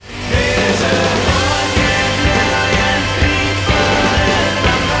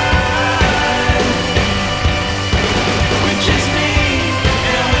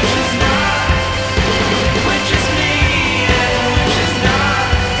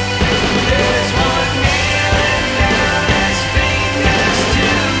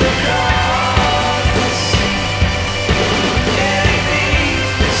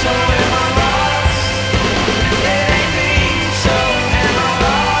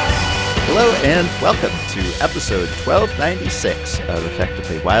and welcome to episode 1296 of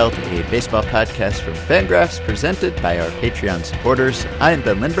Effectively Wild, a baseball podcast from Fangraphs presented by our Patreon supporters. I am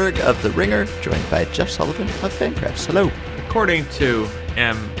Ben Lindbergh of The Ringer, joined by Jeff Sullivan of Fangraphs. Hello. According to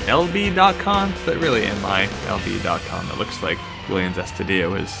MLB.com, but really MILB.com, it looks like Willians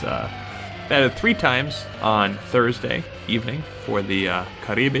Astudillo is batted 3 times on Thursday evening for the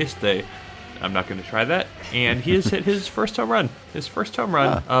Caribes. I'm not going to try that. And he has hit his first home run.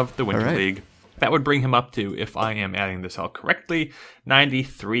 Of the Winter League. That would bring him up to, if I am adding this all correctly,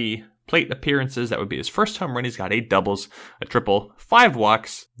 93 plate appearances. That would be his first home run. He's got 8 doubles, a triple, 5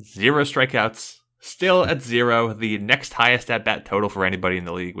 walks, 0 strikeouts. Still at 0. The next highest at-bat total for anybody in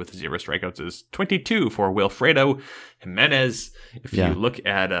the league with 0 strikeouts is 22 for Wilfredo Jimenez. If you look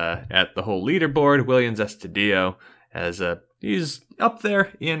at the whole leaderboard, Willians Astudillo he's up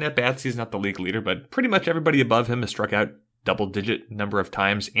there in at-bats. He's not the league leader, but pretty much everybody above him has struck out double-digit number of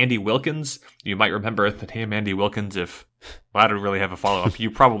times. Andy Wilkins, you might remember the name Andy Wilkins I don't really have a follow-up.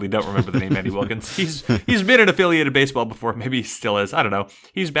 You probably don't remember the name Andy Wilkins. He's been in affiliated baseball before. Maybe he still is. I don't know.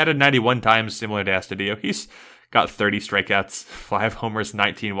 He's batted 91 times, similar to Astudillo. He's got 30 strikeouts, 5 homers,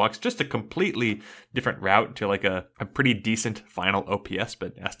 19 walks. Just a completely different route to like a pretty decent final OPS.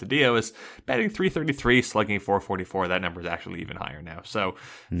 But Astudillo is batting .333, slugging .444. That number is actually even higher now. So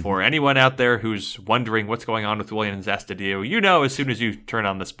for anyone out there who's wondering what's going on with Willians Astudillo, you know as soon as you turn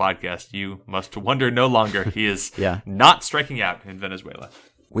on this podcast, you must wonder no longer. He is not striking out in Venezuela.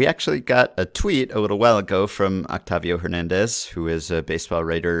 We actually got a tweet a little while ago from Octavio Hernandez, who is a baseball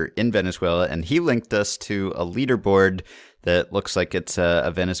writer in Venezuela, and he linked us to a leaderboard that looks like it's a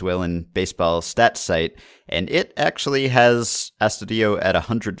Venezuelan baseball stats site, and it actually has Astudillo at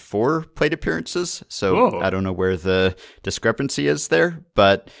 104 plate appearances, so I don't know where the discrepancy is there,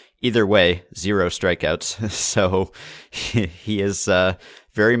 but either way, 0 strikeouts, so he is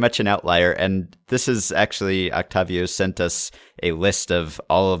very much an outlier. And this is actually, Octavio sent us a list of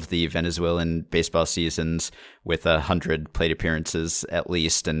all of the Venezuelan baseball seasons with 100 plate appearances at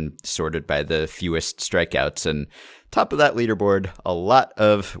least, and sorted by the fewest strikeouts. And top of that leaderboard, a lot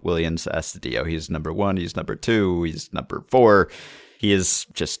of Willians Astudillo. He's number 1, he's number 2, he's number 4. He is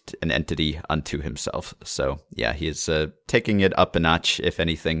just an entity unto himself. So yeah, he is taking it up a notch, if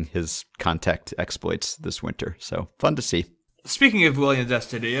anything, his contact exploits this winter. So fun to see. Speaking of Willians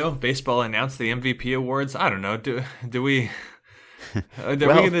Astudillo, baseball announced the MVP awards. I don't know. Do we? Are we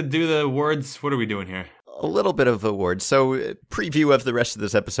going to do the awards? What are we doing here? A little bit of awards. So preview of the rest of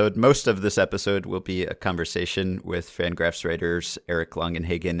this episode. Most of this episode will be a conversation with Fangraphs writers Eric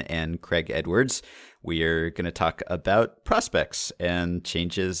Longenhagen and Craig Edwards. We are going to talk about prospects and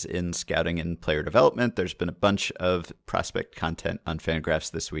changes in scouting and player development. There's been a bunch of prospect content on Fangraphs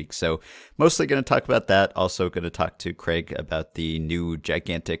this week, so mostly going to talk about that. Also going to talk to Craig about the new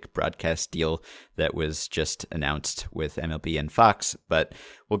gigantic broadcast deal that was just announced with MLB and Fox, but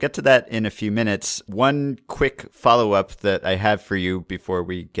we'll get to that in a few minutes. One quick follow-up that I have for you before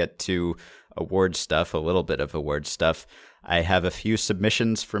we get to award stuff, a little bit of award stuff. I have a few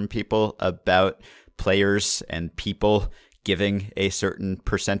submissions from people about players and people giving a certain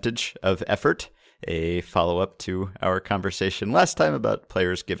percentage of effort, a follow-up to our conversation last time about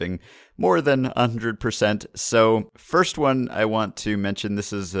players giving more than 100%. So first one I want to mention,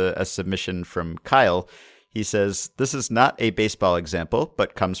 this is a submission from Kyle. He says, this is not a baseball example,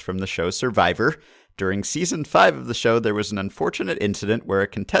 but comes from the show Survivor. During season 5 of the show, there was an unfortunate incident where a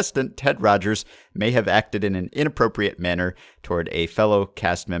contestant, Ted Rogers, may have acted in an inappropriate manner toward a fellow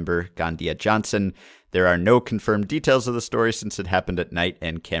cast member, Gandia Johnson. There are no confirmed details of the story since it happened at night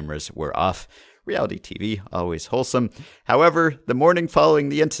and cameras were off. Reality TV, always wholesome. However, the morning following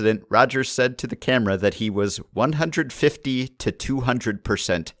the incident, Rogers said to the camera that he was 150 to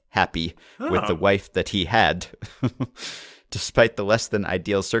 200% happy with the wife that he had. Despite the less than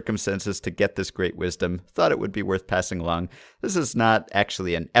ideal circumstances to get this great wisdom, thought it would be worth passing along. This is not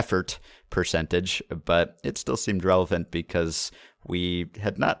actually an effort percentage, but it still seemed relevant because we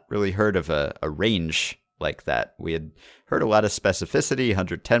had not really heard of a range like that. We had heard a lot of specificity,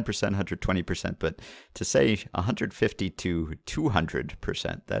 110%, 120%, but to say 150 to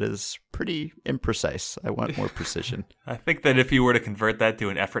 200%, that is pretty imprecise. I want more precision. I think that if you were to convert that to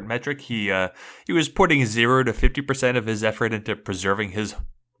an effort metric, he was putting 0 to 50% of his effort into preserving his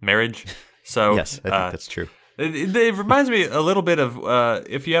marriage. So yes, I think that's true. It reminds me a little bit of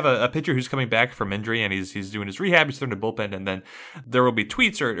if you have a pitcher who's coming back from injury and he's doing his rehab, he's throwing a bullpen, and then there will be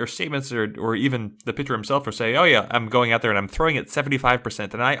tweets or statements or even the pitcher himself will say, oh yeah, I'm going out there and I'm throwing it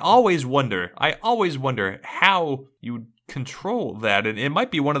 75%. And I always wonder how you control that. And it might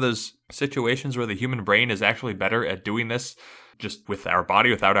be one of those situations where the human brain is actually better at doing this just with our body,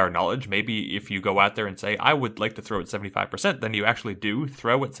 without our knowledge. Maybe if you go out there and say, I would like to throw at 75%, then you actually do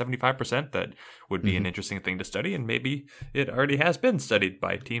throw at 75%. That would be an interesting thing to study. And maybe it already has been studied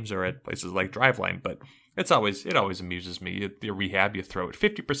by teams or at places like Driveline. But it always amuses me. You rehab, you throw at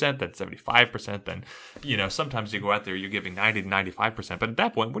 50%, then 75%. Then, sometimes you go out there, you're giving 90 to 95%. But at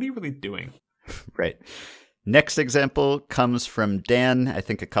that point, what are you really doing? Right. Next example comes from Dan. I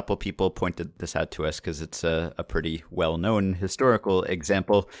think a couple people pointed this out to us because it's a pretty well-known historical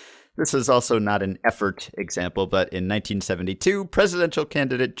example. This is also not an effort example, but in 1972, presidential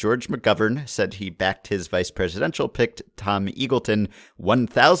candidate George McGovern said he backed his vice presidential pick, Tom Eagleton,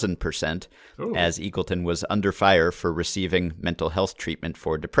 1,000%, as Eagleton was under fire for receiving mental health treatment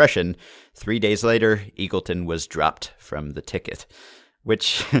for depression. 3 days later, Eagleton was dropped from the ticket,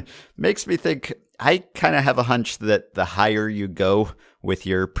 which makes me think I kind of have a hunch that the higher you go with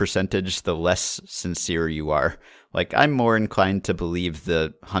your percentage, the less sincere you are. Like, I'm more inclined to believe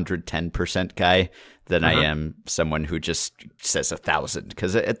the 110% guy than I am someone who just says 1,000,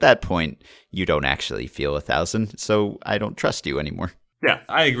 because at that point, you don't actually feel 1,000, so I don't trust you anymore. Yeah,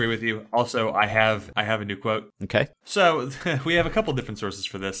 I agree with you. Also, I have a new quote. Okay. So we have a couple different sources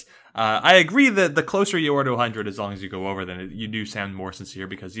for this. I agree that the closer you are to 100, as long as you go over, then you do sound more sincere,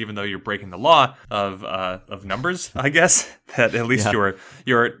 because even though you're breaking the law of numbers, I guess, that at least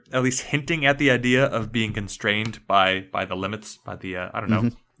you're at least hinting at the idea of being constrained by the limits, by the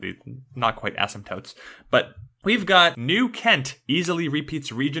the not quite asymptotes, but. We've got New Kent easily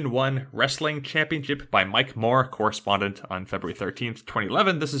repeats Region 1 Wrestling Championship by Mike Moore, correspondent, on February 13th,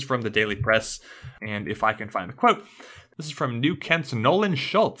 2011. This is from the Daily Press, and if I can find the quote, this is from New Kent's Nolan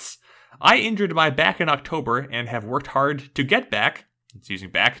Schultz. I injured my back in October and have worked hard to get back. It's using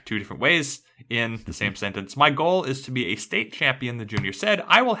back 2 different ways in the same sentence. My goal is to be a state champion, the junior said.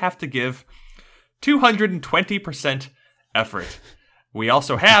 I will have to give 220% effort. We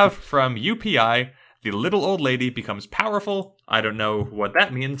also have from UPI, the little old lady becomes powerful. I don't know what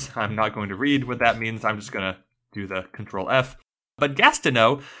that means. I'm not going to read what that means. I'm just going to do the Control F. But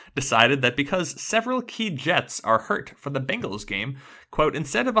Gastineau decided that because several key Jets are hurt for the Bengals game, quote,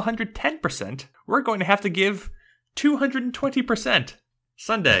 instead of 110%, we're going to have to give 220%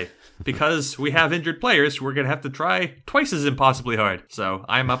 Sunday. Because we have injured players, we're going to have to try twice as impossibly hard. So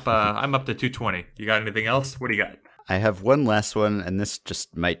I'm up to 220. You got anything else? What do you got? I have one last one, and this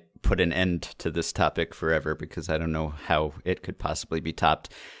just might put an end to this topic forever because I don't know how it could possibly be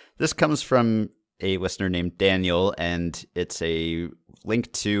topped. This comes from a listener named Daniel, and it's a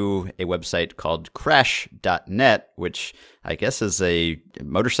link to a website called crash.net, which I guess is a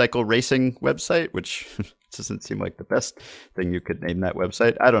motorcycle racing website, which doesn't seem like the best thing you could name that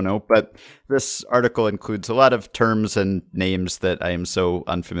website. I don't know, but this article includes a lot of terms and names that I am so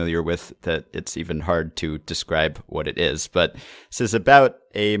unfamiliar with that it's even hard to describe what it is. But this is about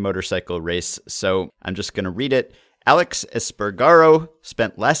a motorcycle race, so I'm just going to read it. Alex Espargaro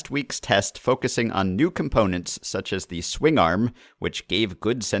spent last week's test focusing on new components such as the swing arm, which gave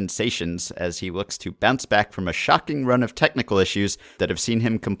good sensations as he looks to bounce back from a shocking run of technical issues that have seen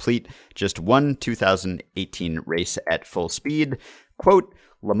him complete just one 2018 race at full speed. Quote,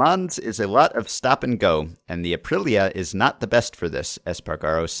 Le Mans is a lot of stop and go, and the Aprilia is not the best for this,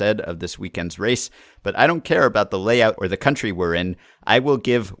 Espargaro said of this weekend's race, but I don't care about the layout or the country we're in. I will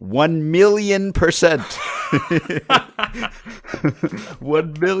give 1,000,000%.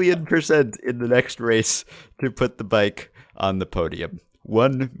 1,000,000% in the next race to put the bike on the podium.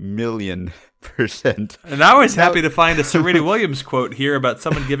 1,000,000%. And I was happy to find a Serena Williams quote here about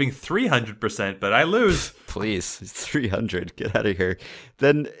someone giving 300%, but I lose. Please, 300, get out of here.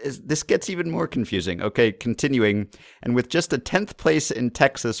 Then this gets even more confusing. Okay, continuing. And with just a 10th place in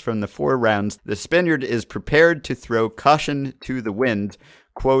Texas from the 4 rounds, the Spaniard is prepared to throw caution to the wind.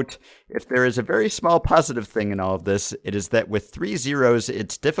 Quote, if there is a very small positive thing in all of this, it is that with 3 zeros,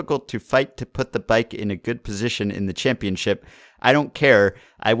 it's difficult to fight to put the bike in a good position in the championship. I don't care.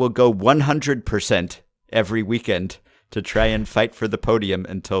 I will go 100% every weekend to try and fight for the podium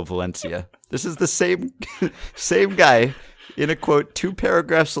until Valencia. This is the same guy. In a quote, 2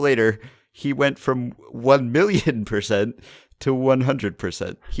 paragraphs later, he went from 1,000,000% to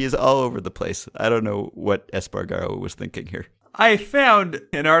 100%. He is all over the place. I don't know what Espargaro was thinking here. I found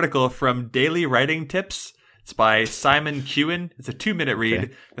an article from Daily Writing Tips. It's by Simon Kewen. It's a 2-minute read.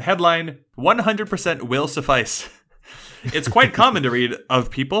 Okay. The headline, 100% will suffice. It's quite common to read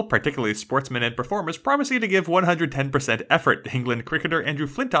of people, particularly sportsmen and performers, promising to give 110% effort. England cricketer Andrew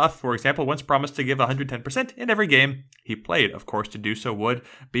Flintoff, for example, once promised to give 110% in every game he played. Of course, to do so would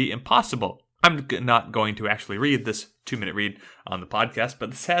be impossible. I'm not going to actually read this 2-minute read on the podcast, but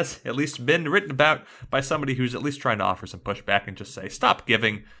this has at least been written about by somebody who's at least trying to offer some pushback and just say, stop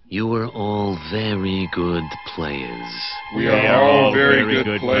giving. You are all very good players. We are all very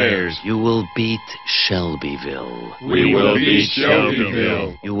good players. You will beat Shelbyville. We will beat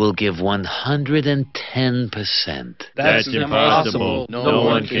Shelbyville. You will give 110%. That's impossible. No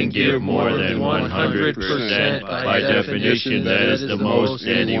one can give more than 100%. By definition, that is the most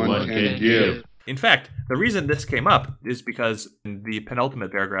anyone can give. In fact, the reason this came up is because in the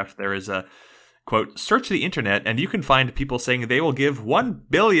penultimate paragraph, there is a quote, search the internet and you can find people saying they will give 1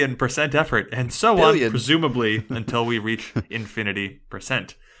 billion% effort and so on, presumably until we reach infinity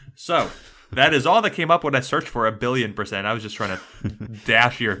percent. So that is all that came up when I searched for 1 billion%. I was just trying to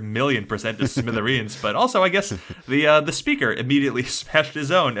dash your 1,000,000% to smithereens. But also, I guess the speaker immediately smashed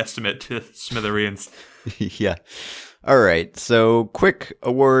his own estimate to smithereens. Yeah. All right, so quick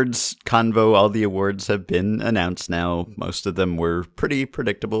awards convo. All the awards have been announced now. Most of them were pretty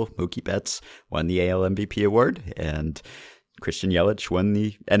predictable. Mookie Betts won the AL MVP award, and Christian Yelich won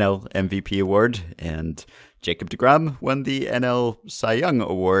the NL MVP award, and Jacob deGrom won the NL Cy Young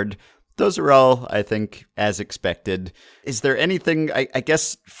award. Those are all, I think, as expected. Is there anything, I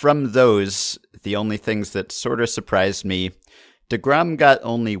guess, from those, the only things that sort of surprised me, deGrom got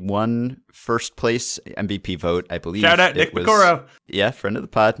only one first place MVP vote, I believe. Shout out Nick Piccoro. Yeah, friend of the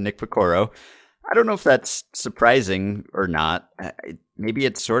pod, Nick Piccoro. I don't know if that's surprising or not. Maybe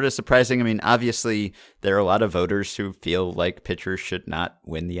it's sort of surprising. I mean, obviously, there are a lot of voters who feel like pitchers should not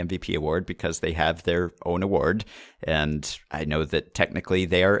win the MVP award because they have their own award. And I know that technically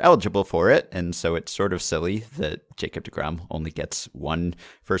they are eligible for it. And so it's sort of silly that Jacob deGrom only gets one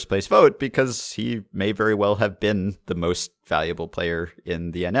first place vote because he may very well have been the most valuable player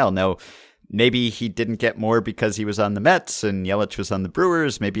in the NL. Now, maybe he didn't get more because he was on the Mets and Yelich was on the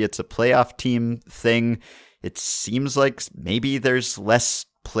Brewers. Maybe it's a playoff team thing. It seems like maybe there's less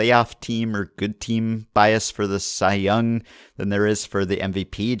playoff team or good team bias for the Cy Young than there is for the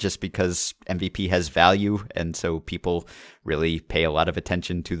MVP, just because MVP has value. And so people really pay a lot of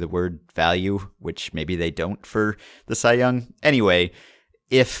attention to the word value, which maybe they don't for the Cy Young. Anyway,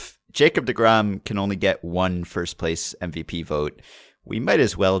 if Jacob deGrom can only get one first place MVP vote, we might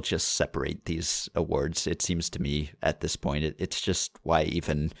as well just separate these awards. It seems to me at this point, it's just why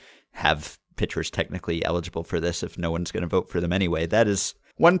even have pitchers technically eligible for this if no one's going to vote for them anyway. That is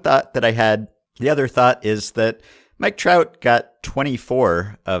one thought that I had. The other thought is that Mike Trout got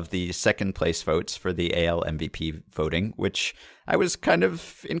 24 of the second place votes for the AL MVP voting, which I was kind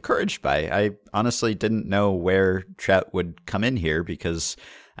of encouraged by. I honestly didn't know where Trout would come in here because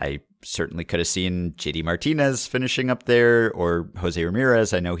I certainly could have seen JD Martinez finishing up there or Jose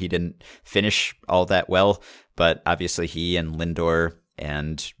Ramirez. I know he didn't finish all that well, but obviously he and Lindor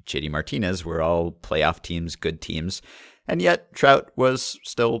and JD Martinez were all playoff teams, good teams. And yet Trout was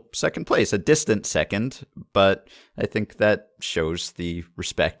still second place, a distant second, but I think that shows the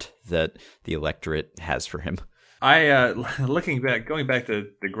respect that the electorate has for him. Going back to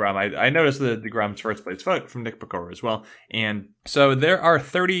deGrom, I noticed the deGrom's first place vote from Nick Piccoro as well. And so there are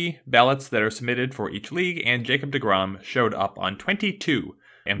 30 ballots that are submitted for each league, and Jacob deGrom showed up on 22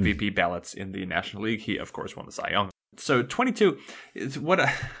 MVP ballots in the National League. He, of course, won the Cy Young. So 22 is what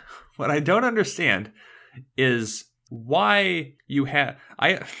I don't understand is why you have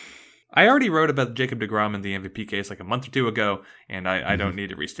I already wrote about Jacob deGrom in the MVP case like a month or two ago, and I don't need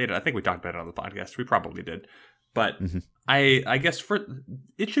to restate it. I think we talked about it on the podcast. We probably did. But I guess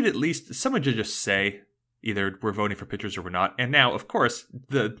it should at least, someone should just say either we're voting for pitchers or we're not. And now, of course,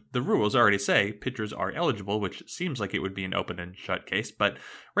 the rules already say pitchers are eligible, which seems like it would be an open and shut case. But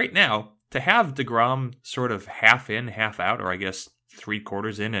right now, to have deGrom sort of half in, half out, or I guess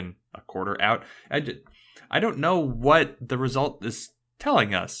 3/4 in and a quarter out, I don't know what the result is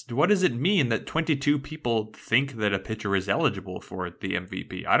telling us. What does it mean that 22 people think that a pitcher is eligible for the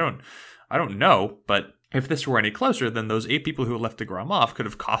MVP? I don't know, but if this were any closer, then those 8 people who left deGrom off could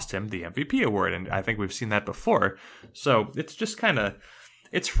have cost him the MVP award, and I think we've seen that before. So it's just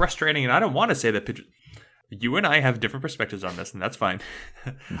it's frustrating, and I don't want to say that pitchers... You and I have different perspectives on this, and that's fine.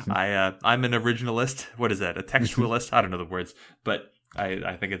 I'm an originalist. What is that? A textualist? I don't know the words, but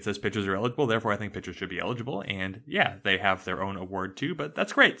I think it says pitchers are eligible, therefore I think pitchers should be eligible. And yeah, they have their own award too, but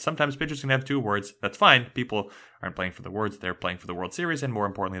that's great. Sometimes pitchers can have 2 awards. That's fine. People aren't playing for the awards. They're playing for the World Series, and more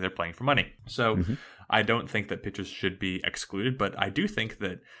importantly, they're playing for money. So I don't think that pitchers should be excluded, but I do think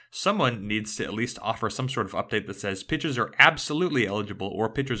that someone needs to at least offer some sort of update that says pitchers are absolutely eligible or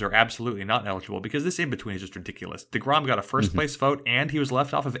pitchers are absolutely not eligible, because this in between is just ridiculous. deGrom got a first place vote and he was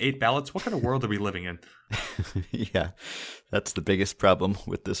left off of 8 ballots. What kind of world are we living in? Yeah, that's the biggest problem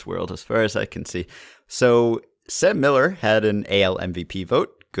with this world as far as I can see. So Sam Miller had an AL MVP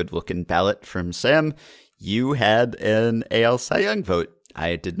vote. Good looking ballot from Sam. You had an AL Cy Young vote.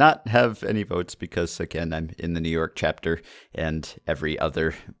 I did not have any votes because, again, I'm in the New York chapter and every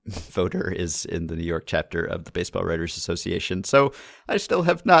other voter is in the New York chapter of the Baseball Writers Association. So I still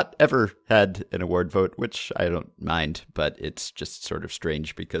have not ever had an award vote, which I don't mind, but it's just sort of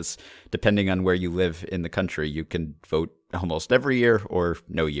strange because depending on where you live in the country, you can vote almost every year or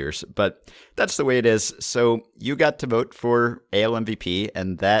no years, but that's the way it is. So you got to vote for AL MVP,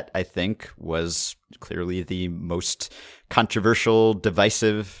 and that, I think, was clearly the most controversial,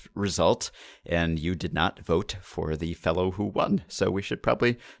 divisive result, and you did not vote for the fellow who won. So we should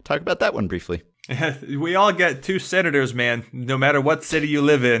probably talk about that one briefly. We all get 2 senators, man, no matter what city you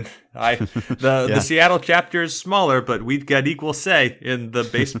live in. The Seattle chapter is smaller, but we've got equal say in the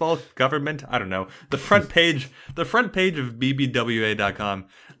baseball government. I don't know. The front page of BBWA.com,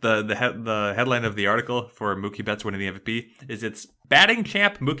 the headline of the article for Mookie Betts winning the MVP is it's batting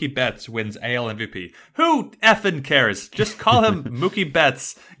champ Mookie Betts wins AL MVP. Who effing cares? Just call him Mookie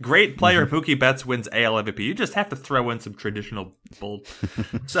Betts. Great player Mookie Betts wins AL MVP. You just have to throw in some traditional bull.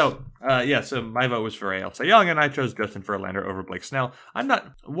 So my vote was for AL Cy Young, and I chose Justin Verlander over Blake Snell.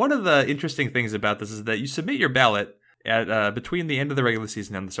 One of the interesting things about this is that you submit your ballot at between the end of the regular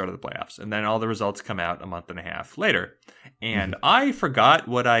season and the start of the playoffs, and then all the results come out a month and a half later. And I forgot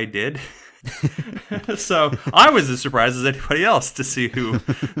what I did. So I was as surprised as anybody else to see who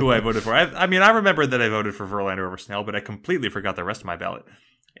I voted for. I mean, I remember that I voted for Verlander over Snell, but I completely forgot the rest of my ballot.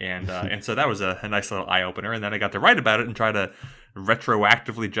 And so that was a nice little eye-opener. And then I got to write about it and try to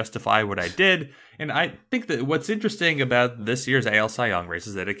retroactively justify what I did. And I think that what's interesting about this year's AL Cy Young race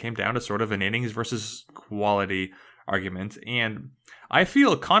is that it came down to sort of an innings versus quality argument. And I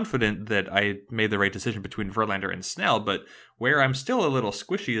feel confident that I made the right decision between Verlander and Snell, but where I'm still a little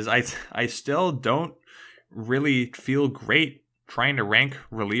squishy is I still don't really feel great trying to rank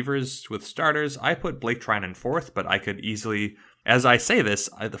relievers with starters. I put Blake Treinen 4th, but I could easily, as I say this,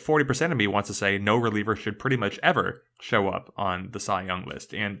 the 40% of me wants to say no reliever should pretty much ever show up on the Cy Young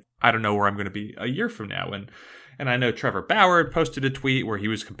list. And I don't know where I'm going to be a year from now. And I know Trevor Bauer posted a tweet where he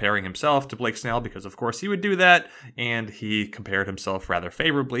was comparing himself to Blake Snell because, of course, he would do that. And he compared himself rather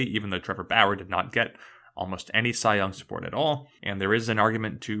favorably, even though Trevor Bauer did not get almost any Cy Young support at all. And there is an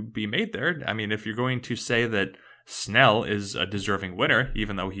argument to be made there. I mean, if you're going to say that Snell is a deserving winner,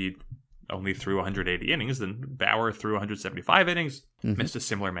 even though he only threw 180 innings, then Bauer threw 175 innings, missed a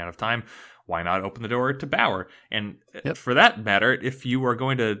similar amount of time. Why not open the door to Bauer? And for that matter, if you are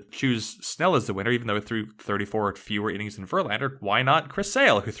going to choose Snell as the winner, even though he threw 34 fewer innings than Verlander, why not Chris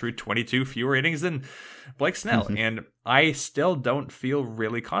Sale, who threw 22 fewer innings than Blake Snell? And I still don't feel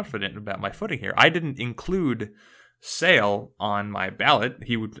really confident about my footing here. I didn't include Sale on my ballot.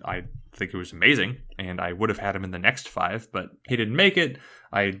 I think it was amazing, and I would have had him in the next 5, but he didn't make it.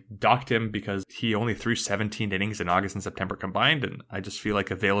 I docked him because he only threw 17 innings in August and September combined, and I just feel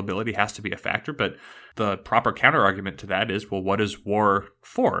like availability has to be a factor. But the proper counter argument to that is, well, what is WAR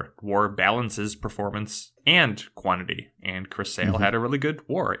for? WAR balances performance and quantity, and Chris Sale had a really good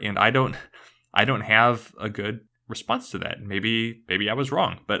WAR, and I don't have a good response to that. Maybe I was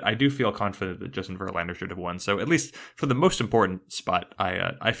wrong, but I do feel confident that Justin Verlander should have won. So at least for the most important spot,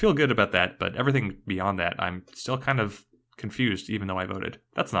 I feel good about that. But everything beyond that, I'm still kind of confused, even though I voted.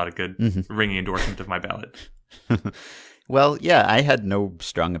 That's not a good ringing endorsement of my ballot. Well, yeah, I had no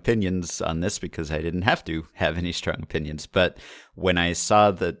strong opinions on this because I didn't have to have any strong opinions. But when I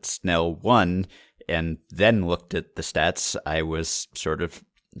saw that Snell won and then looked at the stats, I was sort of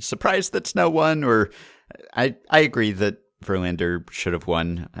surprised that Snell won, or I agree that Verlander should have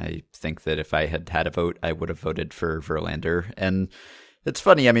won. I think that if I had had a vote, I would have voted for Verlander. And it's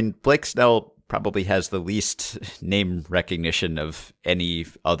funny, I mean, Blake Snell probably has the least name recognition of any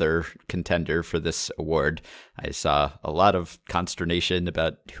other contender for this award. I saw a lot of consternation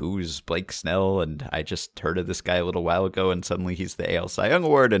about who's Blake Snell, and I just heard of this guy a little while ago, and suddenly he's the AL Cy Young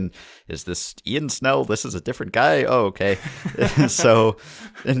Award, and is this Ian Snell? This is a different guy? Oh, okay. So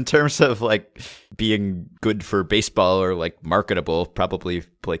in terms of like being good for baseball or like marketable, probably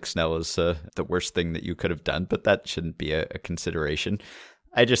Blake Snell is the worst thing that you could have done, but that shouldn't be a consideration.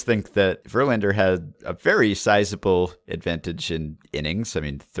 I just think that Verlander had a very sizable advantage in innings. I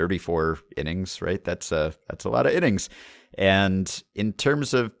mean, 34 innings, right? That's a lot of innings. And in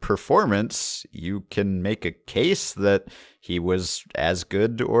terms of performance, you can make a case that he was as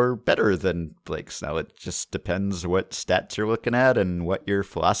good or better than Blake Snell. It just depends what stats you're looking at and what your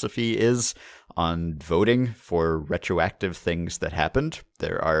philosophy is on voting for retroactive things that happened.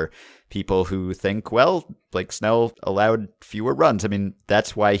 There are people who think, well, Blake Snell allowed fewer runs. I mean,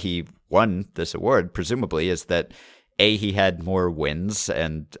 that's why he won this award, presumably, is that A, he had more wins,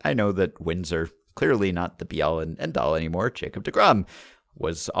 and I know that wins are clearly not the be-all and end-all anymore. Jacob deGrom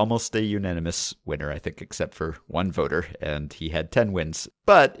was almost a unanimous winner, I think, except for one voter, and he had 10 wins.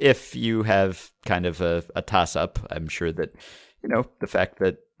 But if you have kind of a toss-up, I'm sure that, the fact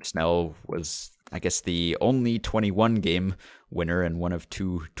that Snell was, I guess, the only 21-game winner and one of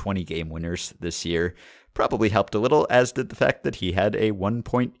two 20-game winners this year probably helped a little, as did the fact that he had a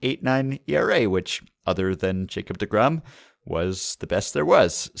 1.89 ERA, which, other than Jacob deGrom, was the best there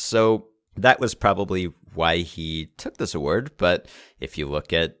was. So that was probably why he took this award. But if you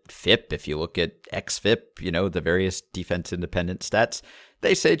look at FIP, if you look at xFIP, the various defense independent stats,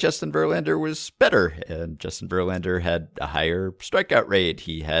 they say Justin Verlander was better. And Justin Verlander had a higher strikeout rate.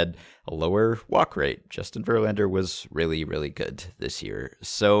 He had a lower walk rate. Justin Verlander was really, really good this year.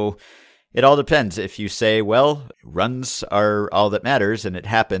 So it all depends. If you say, well, runs are all that matters and it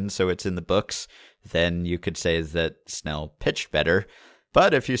happened, so it's in the books, then you could say that Snell pitched better.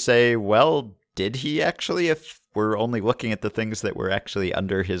 But if you say, well, did he actually? If we're only looking at the things that were actually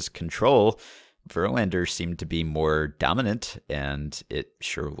under his control, Verlander seemed to be more dominant, and it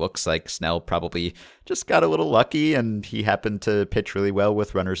sure looks like Snell probably just got a little lucky, and he happened to pitch really well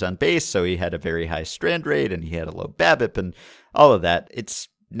with runners on base, so he had a very high strand rate, and he had a low BABIP, and all of that. It's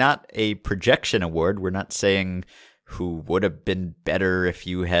not a projection award. We're not saying who would have been better if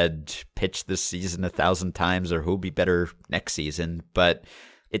you had pitched this season 1,000 times or who'll be better next season. But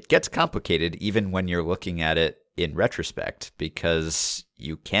it gets complicated even when you're looking at it in retrospect, because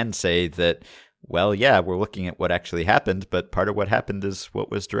you can say that, well, yeah, we're looking at what actually happened, but part of what happened is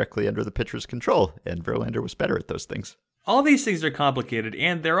what was directly under the pitcher's control, and Verlander was better at those things. All these things are complicated,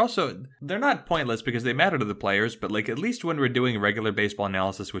 and they're not pointless because they matter to the players, but at least when we're doing regular baseball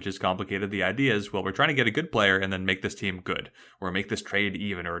analysis, which is complicated, the idea is, well, we're trying to get a good player and then make this team good, or make this trade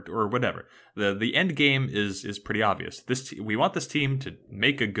even, or whatever. The end game is pretty obvious. We want this team to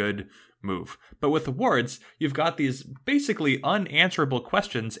make a good move. But with awards, you've got these basically unanswerable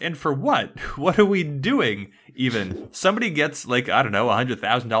questions, and for what? What are we doing, even? Somebody gets, a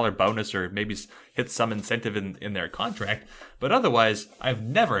 $100,000 bonus, or maybe hits some incentive in their contract, but otherwise, I've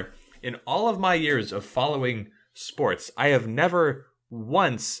never, in all of my years of following sports, I have never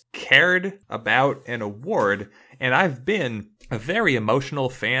once cared about an award, and I've been a very emotional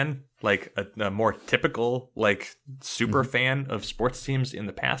fan, a more typical, super fan of sports teams in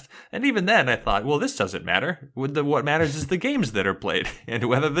the past. And even then, I thought, well, this doesn't matter. What matters is the games that are played and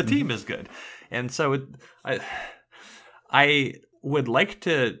whether the team is good. And so I would like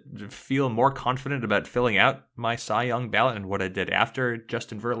to feel more confident about filling out my Cy Young ballot and what I did after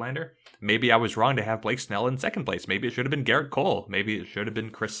Justin Verlander. Maybe I was wrong to have Blake Snell in second place. Maybe it should have been Garrett Cole. Maybe it should have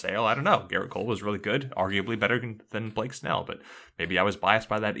been Chris Sale. I don't know. Garrett Cole was really good, arguably better than Blake Snell, but maybe I was biased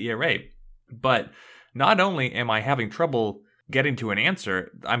by that ERA. But not only am I having trouble getting to an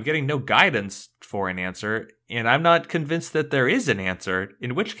answer, I'm getting no guidance for an answer, and I'm not convinced that there is an answer,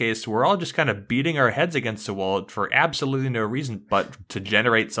 in which case we're all just kind of beating our heads against the wall for absolutely no reason but to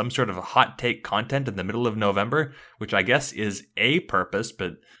generate some sort of a hot take content in the middle of November, which I guess is a purpose,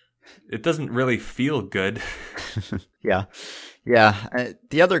 but it doesn't really feel good. Yeah.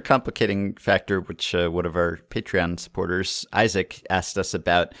 The other complicating factor, which one of our Patreon supporters, Isaac, asked us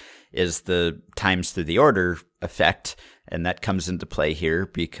about, is the times through the order effect. And that comes into play here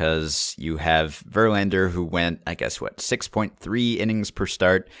because you have Verlander, who went, 6.3 innings per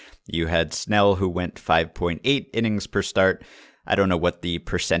start. You had Snell, who went 5.8 innings per start. I don't know what the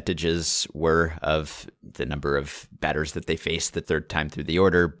percentages were of the number of batters that they faced the third time through the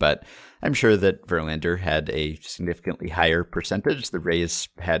order, but I'm sure that Verlander had a significantly higher percentage. The Rays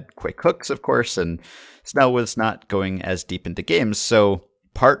had quick hooks, of course, and Snell was not going as deep into games. So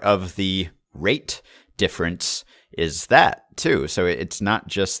part of the rate difference is that, too. So it's not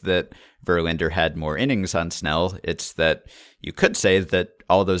just that Verlander had more innings on Snell. It's that you could say that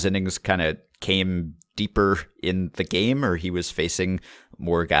all those innings kind of came deeper in the game, or he was facing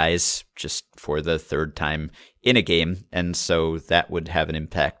more guys just for the third time in a game. And so that would have an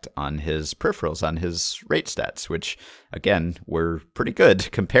impact on his peripherals, on his rate stats, which, again, were pretty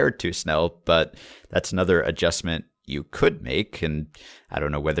good compared to Snell. But that's another adjustment you could make. And I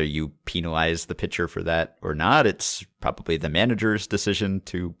don't know whether you penalize the pitcher for that or not. It's probably the manager's decision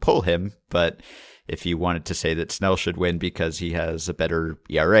to pull him. But if you wanted to say that Snell should win because he has a better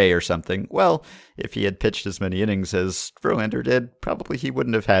ERA or something, well, if he had pitched as many innings as Verlander did, probably he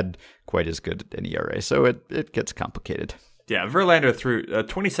wouldn't have had quite as good an ERA. So it gets complicated. Yeah, Verlander threw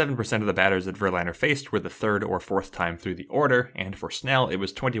 27% of the batters that Verlander faced were the third or fourth time through the order, and for Snell, it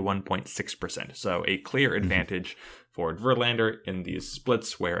was 21.6%. So a clear advantage for Verlander in these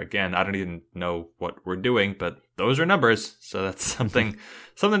splits where, again, I don't even know what we're doing, but those are numbers, so that's something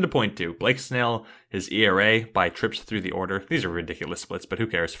to point to. Blake Snell, his ERA by trips through the order, these are ridiculous splits, but who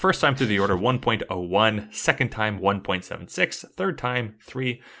cares? First time through the order, 1.01, second time, 1.76, third time,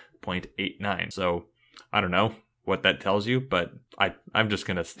 3.89. So, I don't know what that tells you, but I'm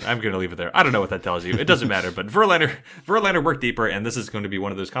gonna leave it there. I don't know what that tells you. It doesn't matter. But Verlander worked deeper, and this is going to be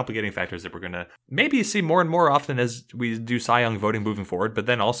one of those complicating factors that we're gonna maybe see more and more often as we do Cy Young voting moving forward. But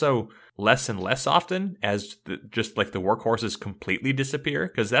then also less and less often as just like the workhorses completely disappear,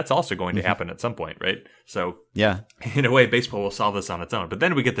 because that's also going to happen at some point, right? So yeah, in a way, baseball will solve this on its own. But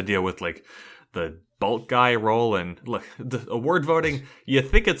then we get to deal with like the bulk guy role and look, the award voting, you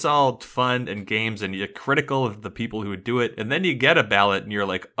think it's all fun and games and you're critical of the people who would do it, and then you get a ballot and you're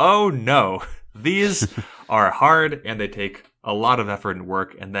like, oh no, these are hard and they take a lot of effort and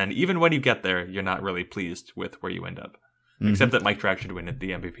work, and then even when you get there, you're not really pleased with where you end up. Except that Mike Trout should win the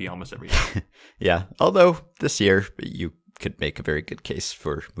MVP almost every year. Yeah, although this year you could make a very good case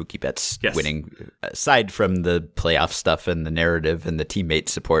for Mookie Betts winning. Aside from the playoff stuff and the narrative and the teammate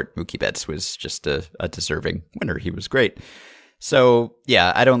support, Mookie Betts was just a deserving winner. He was great. So,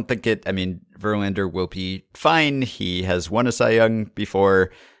 yeah, I don't think Verlander will be fine. He has won a Cy Young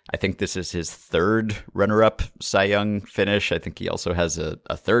before. I think this is his third runner-up Cy Young finish. I think he also has a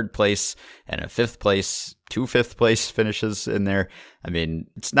third place and a fifth place, 2 fifth place finishes in there. I mean,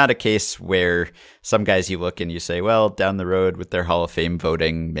 it's not a case where some guys you look and you say, well, down the road with their Hall of Fame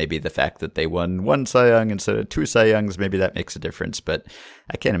voting, maybe the fact that they won 1 Cy Young instead of 2 Cy Youngs, maybe that makes a difference. But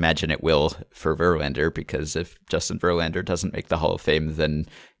I can't imagine it will for Verlander, because if Justin Verlander doesn't make the Hall of Fame, then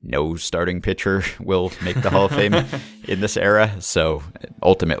no starting pitcher will make the Hall of Fame in this era. So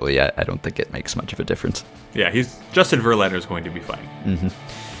ultimately, I don't think it makes much of a difference. Yeah, Justin Verlander is going to be fine.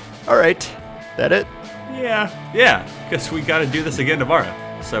 Mm-hmm. All right. That it? Yeah. Guess we got to do this again tomorrow.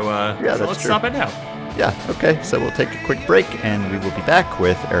 So, let's stop it now. Yeah, okay. So we'll take a quick break, and we will be back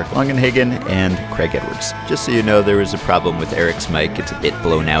with Eric Longenhagen and Craig Edwards. Just so you know, there was a problem with Eric's mic. It's a bit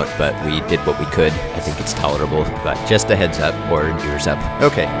blown out, but we did what we could. I think it's tolerable, but just a heads up or ears up.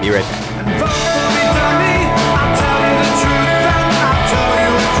 Okay, be right back.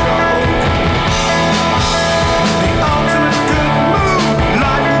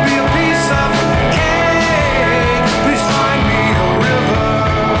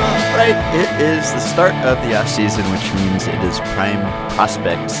 It is the start of the off season, which means it is prime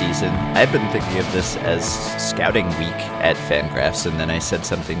prospect season. I've been thinking of this as scouting week at Fangraphs, and then I said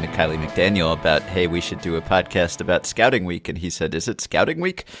something to Kylie McDaniel about, hey, we should do a podcast about scouting week, and he said, is it scouting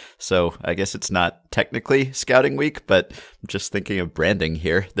week? So I guess it's not technically scouting week, but I'm just thinking of branding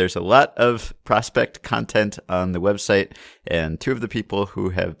here. There's a lot of prospect content on the website, and 2 of the people who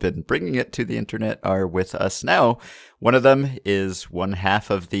have been bringing it to the internet are with us now. One of them is one half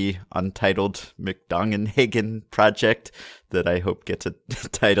of the untitled McDongenhagen project that I hope gets a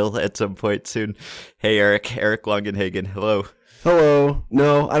title at some point soon. Hey, Eric Longenhagen. Hello. Hello.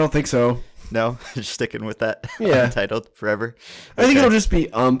 No, I don't think so. No? Just sticking with that? Yeah. Untitled forever? I think it'll just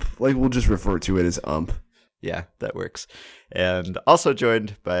be UMP. Like, we'll just refer to it as UMP. Yeah, that works. And also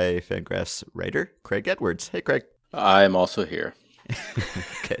joined by Fangraphs writer Craig Edwards. Hey, Craig. I'm also here.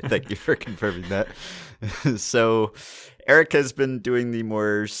 Okay, thank you for confirming that. So Eric has been doing the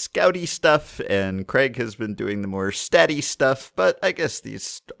more scouty stuff, and Craig has been doing the more statty stuff, but I guess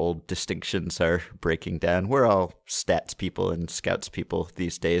these old distinctions are breaking down. We're all stats people and scouts people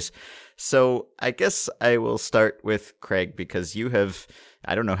these days. So I guess I will start with Craig, because you have,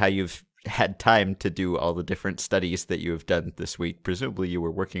 I don't know how you've had time to do all the different studies that you have done this week. Presumably you were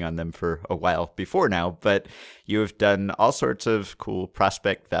working on them for a while before now, but you have done all sorts of cool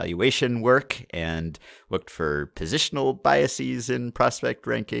prospect valuation work and looked for positional biases in prospect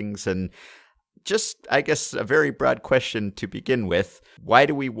rankings. And just, I guess, a very broad question to begin with. Why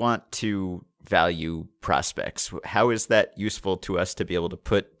do we want to value prospects? How is that useful to us to be able to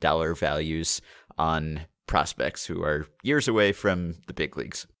put dollar values on prospects who are years away from the big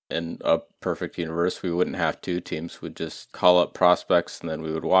leagues? In a perfect universe, we wouldn't have to. Teams would just call up prospects and then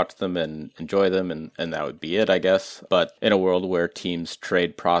we would watch them and enjoy them, and that would be it, I guess. But in a world where teams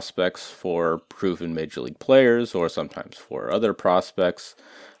trade prospects for proven major league players or sometimes for other prospects,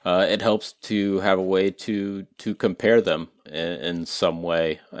 it helps to have a way to compare them in some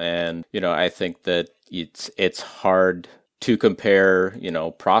way. And, I think that it's hard to compare,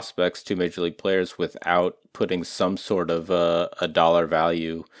 prospects to major league players without putting some sort of a dollar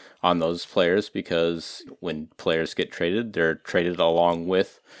value on those players, because when players get traded, they're traded along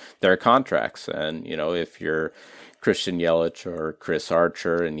with their contracts. And, if you're Christian Yelich or Chris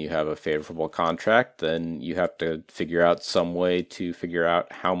Archer and you have a favorable contract, then you have to figure out some way to figure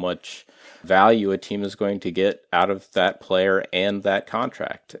out how much value a team is going to get out of that player and that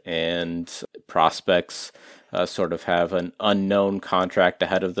contract. And prospects sort of have an unknown contract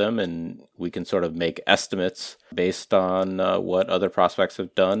ahead of them, and we can sort of make estimates based on what other prospects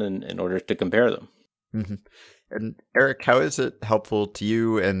have done in order to compare them. Mm-hmm. And Eric, how is it helpful to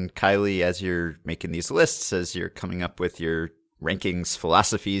you and Kylie as you're making these lists, as you're coming up with your rankings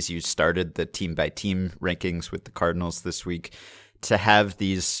philosophies? You started the team-by-team rankings with the Cardinals this week, to have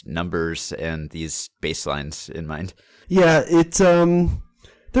these numbers and these baselines in mind. Yeah, it's there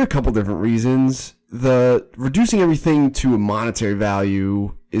are a couple different reasons. The reducing everything to a monetary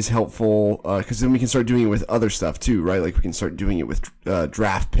value is helpful because then we can start doing it with other stuff too, right? Like we can start doing it with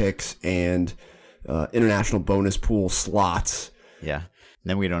draft picks and international bonus pool slots. Yeah.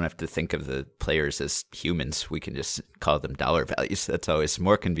 Then we don't have to think of the players as humans. We can just call them dollar values. That's always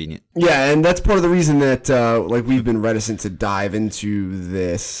more convenient. Yeah, and that's part of the reason that we've been reticent to dive into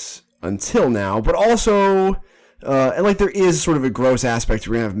this until now. But also, and there is sort of a gross aspect.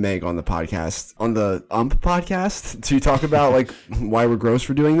 We're gonna have Meg on the podcast, on the UMP podcast, to talk about why we're gross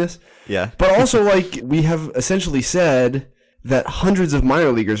for doing this. Yeah. But also, we have essentially said that hundreds of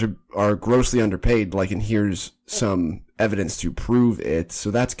minor leaguers are grossly underpaid, and here's some evidence to prove it, so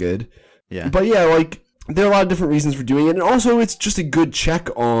that's good. Yeah. But yeah, there are a lot of different reasons for doing it, and also it's just a good check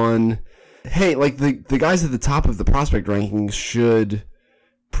on, hey, the guys at the top of the prospect rankings should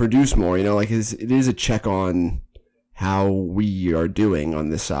produce more, it is a check on how we are doing on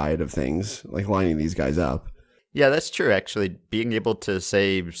this side of things, lining these guys up. Yeah, that's true, actually. Being able to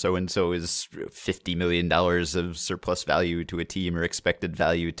say so-and-so is $50 million of surplus value to a team or expected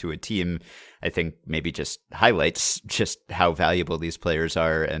value to a team, I think maybe just highlights just how valuable these players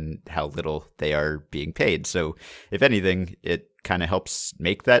are and how little they are being paid. So if anything, it kind of helps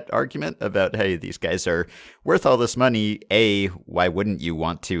make that argument about, hey, these guys are worth all this money. A, why wouldn't you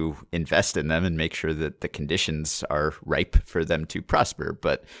want to invest in them and make sure that the conditions are ripe for them to prosper?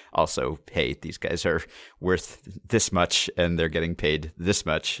 But also, hey, these guys are worth this much and they're getting paid this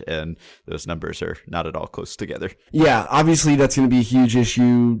much, and those numbers are not at all close together. Yeah, obviously that's going to be a huge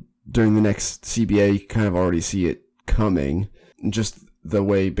issue during the next CBA. You kind of already see it coming. Just the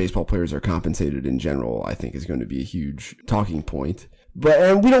way baseball players are compensated in general, I think, is going to be a huge talking point.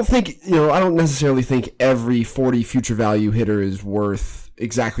 But we don't think, I don't necessarily think every 40 future value hitter is worth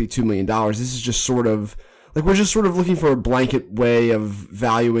exactly $2 million. This is just sort of, we're just sort of looking for a blanket way of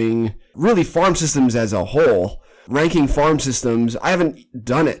valuing really farm systems as a whole. Ranking farm systems, I haven't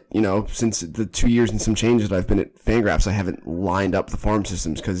done it, since the 2 years and some change that I've been at Fangraphs. I haven't lined up the farm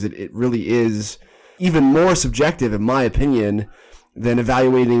systems because it really is even more subjective, in my opinion, than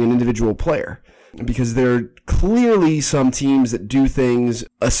evaluating an individual player, because there are clearly some teams that do things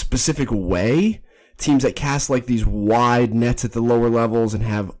a specific way, teams that cast these wide nets at the lower levels and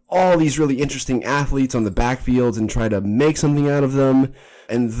have all these really interesting athletes on the backfields and try to make something out of them.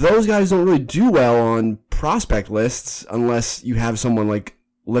 And those guys don't really do well on prospect lists unless you have someone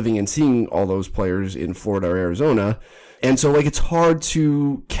living and seeing all those players in Florida or Arizona. And so, it's hard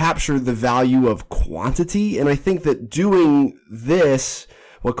to capture the value of quantity. And I think that doing this,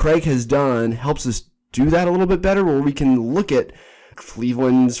 what Craig has done, helps us do that a little bit better, where we can look at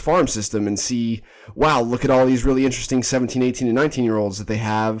Cleveland's farm system and see, wow, look at all these really interesting 17, 18, and 19-year-olds that they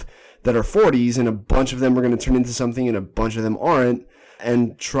have that are 40s, and a bunch of them are going to turn into something and a bunch of them aren't,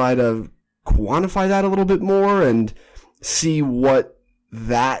 and try to quantify that a little bit more and see what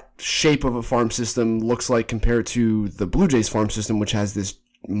that shape of a farm system looks like compared to the Blue Jays farm system, which has this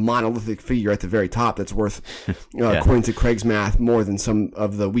monolithic figure at the very top that's worth, according to Craig's math, more than some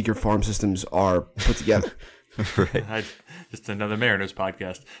of the weaker farm systems are put together. Right. Just another Mariners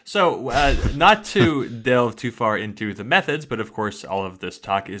podcast. So not to delve too far into the methods, but of course all of this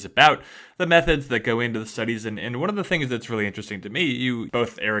talk is about the methods that go into the studies. And one of the things that's really interesting to me, you,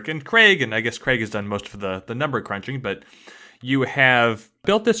 both Eric and Craig, and I guess Craig has done most of the number crunching, but you have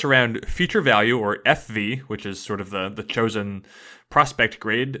built this around future value, or FV, which is sort of the chosen prospect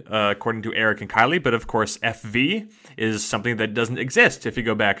grade, according to Eric and Kylie. But of course, FV is something that doesn't exist if you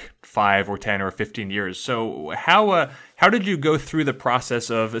go back 5 or 10 or 15 years. So how did you go through the process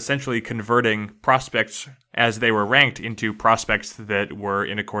of essentially converting prospects as they were ranked into prospects that were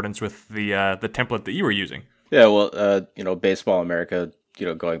in accordance with the template that you were using? Yeah, well, Baseball America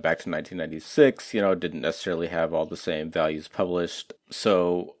going back to 1996, didn't necessarily have all the same values published.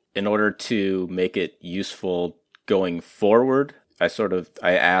 So in order to make it useful going forward, I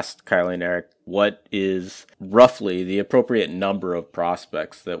asked Kylie and Eric, what is roughly the appropriate number of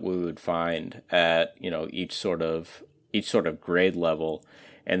prospects that we would find at, each sort of grade level,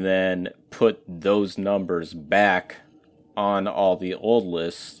 and then put those numbers back on all the old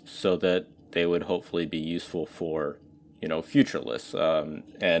lists so that they would hopefully be useful for, future lists.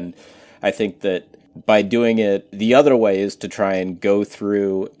 And I think that by doing it the other way is to try and go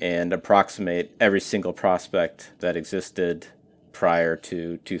through and approximate every single prospect that existed prior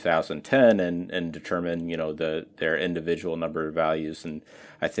to 2010 and determine, their individual number of values. And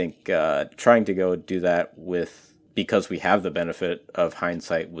I think trying to go do that because we have the benefit of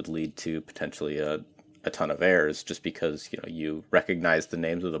hindsight would lead to potentially a ton of errors, just because, you recognize the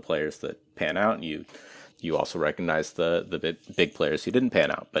names of the players that pan out, and you also recognize the big players who didn't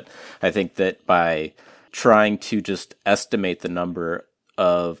pan out. But I think that by trying to just estimate the number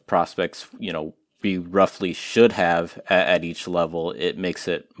of prospects, we roughly should have at each level, it makes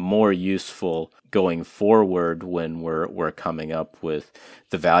it more useful going forward when we're coming up with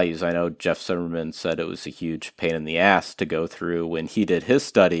the values. I know Jeff Zimmerman said it was a huge pain in the ass to go through when he did his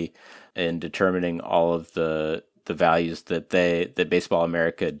study in determining all of the values that Baseball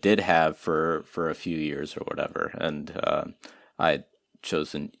America did have for a few years or whatever. And I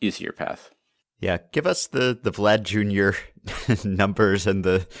chose an easier path. Yeah, give us the Vlad Jr. numbers and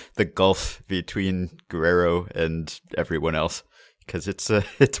the gulf between Guerrero and everyone else, because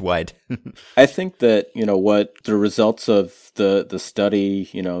it's wide. I think that, what the results of the study,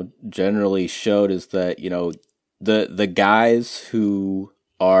 generally showed is that, the guys who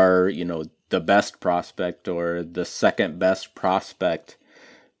are, the best prospect or the second best prospect,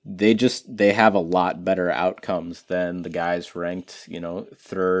 they have a lot better outcomes than the guys ranked,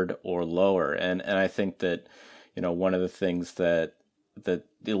 third or lower. And I think that, one of the things that at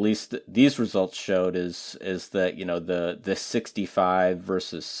least these results showed is that, the 65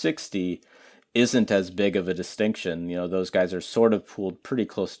 versus 60 isn't as big of a distinction. Those guys are sort of pooled pretty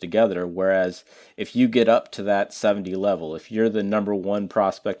close together. Whereas if you get up to that 70 level, if you're the number one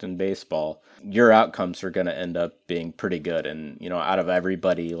prospect in baseball, your outcomes are going to end up being pretty good. And, out of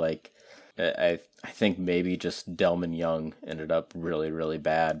everybody, like, I think maybe just Delman Young ended up really, really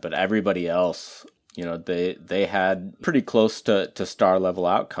bad, but everybody else, they had pretty close to star level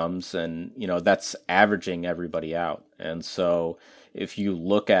outcomes, and, that's averaging everybody out. And so if you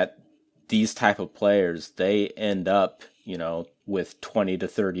look at these type of players, they end up, with 20 to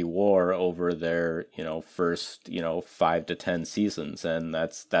 30 WAR over their, first, 5 to 10 seasons. And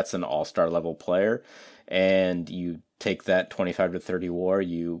that's an all-star level player. And you take that 25 to 30 WAR,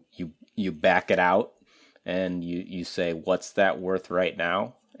 you back it out, and you say, what's that worth right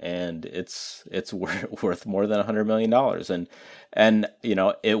now? And it's worth more than $100 million. And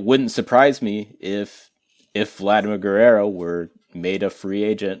it wouldn't surprise me if Vladimir Guerrero were made a free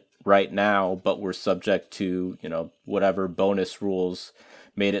agent right now, but we're subject to, whatever bonus rules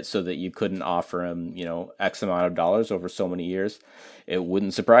made it so that you couldn't offer him, X amount of dollars over so many years. It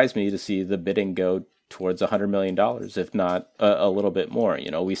wouldn't surprise me to see the bidding go towards $100 million, if not a little bit more.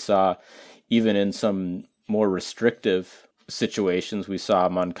 We saw, even in some more restrictive situations, we saw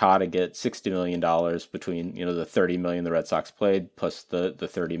Moncada get $60 million between, the $30 million the Red Sox played plus the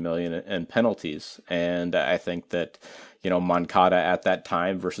 $30 million in penalties. And I think that, Moncada at that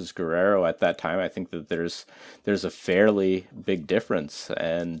time versus Guerrero at that time, I think that there's a fairly big difference.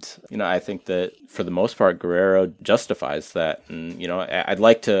 And, I think that for the most part, Guerrero justifies that. And, I'd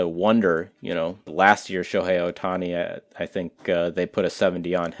like to wonder, last year, Shohei Ohtani, I think they put a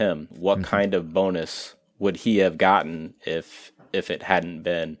 70 on him. What kind of bonus would he have gotten if it hadn't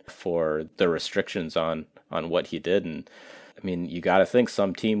been for the restrictions on what he did? And I mean, you got to think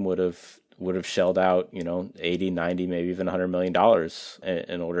some team would have shelled out, 80, 90, maybe even $100 million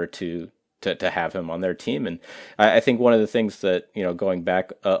in order to have him on their team. And I think one of the things that, going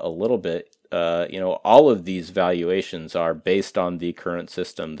back a little bit, all of these valuations are based on the current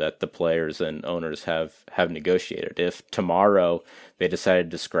system that the players and owners have negotiated. If tomorrow they decided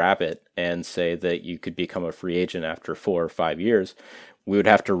to scrap it and say that you could become a free agent after 4 or 5 years, we would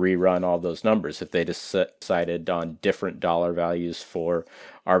have to rerun all those numbers. If they decided on different dollar values for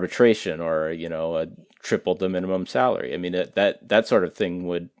arbitration or, triple the minimum salary, I mean, that sort of thing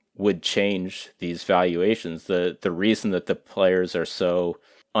would change these valuations. The reason that the players are so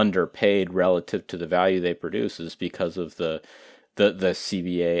underpaid relative to the value they produce is because of the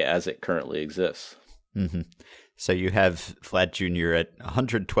CBA as it currently exists. Mm-hmm. So you have Vlad Jr. at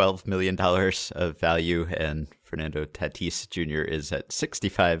 $112 million of value, and Fernando Tatis Jr. is at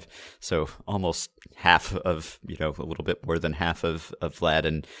 65. So almost half of, a little bit more than half of Vlad.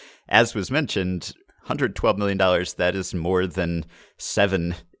 And as was mentioned, $112 million, that is more than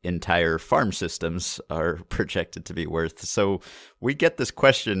 7 entire farm systems are projected to be worth. So we get this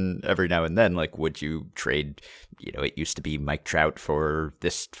question every now and then, like, would you trade, it used to be Mike Trout for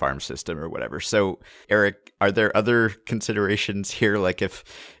this farm system or whatever. So Eric, are there other considerations here? Like if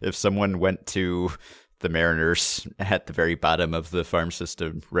someone went to the Mariners at the very bottom of the farm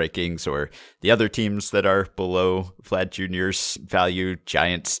system rankings, or the other teams that are below Vlad Jr.'s value,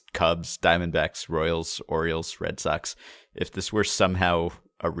 Giants, Cubs, Diamondbacks, Royals, Orioles, Red Sox, if this were somehow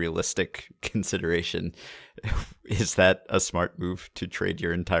a realistic consideration, is that a smart move to trade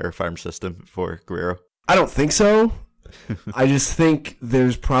your entire farm system for Guerrero? I don't think so. I just think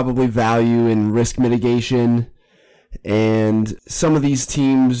there's probably value in risk mitigation, and some of these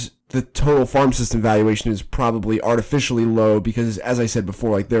teams, the total farm system valuation is probably artificially low because, as I said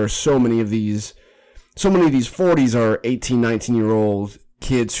before, like there are so many of these 40s are 18, 19-year-old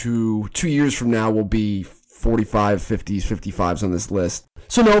kids who 2 years from now will be 45, 50s, 55s on this list.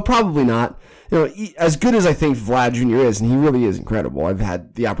 So no, probably not. As good as I think Vlad Jr. is, and he really is incredible. I've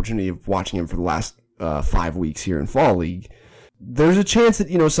had the opportunity of watching him for the last 5 weeks here in Fall League. There's a chance that,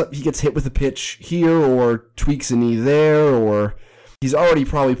 he gets hit with a pitch here or tweaks a knee there, or he's already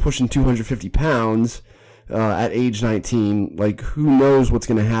probably pushing 250 pounds at age 19. Like, who knows what's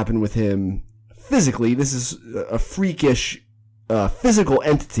going to happen with him physically? This is a freakish physical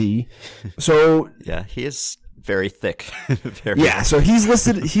entity. So yeah, he is very thick. So he's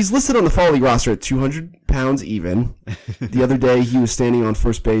listed on the Fall League roster at 200 pounds even. The other day he was standing on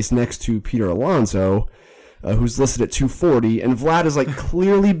first base next to Peter Alonso, who's listed at 240, and Vlad is like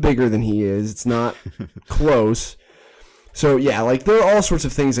clearly bigger than he is. It's not close. So yeah, like there are all sorts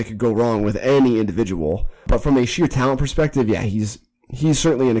of things that could go wrong with any individual. But from a sheer talent perspective, yeah, he's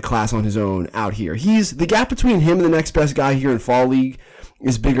certainly in a class on his own out here. The gap between him and the next best guy here in Fall League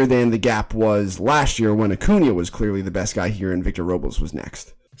is bigger than the gap was last year when Acuna was clearly the best guy here and Victor Robles was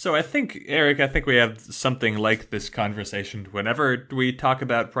next. So I think, Eric, we have something like this conversation whenever we talk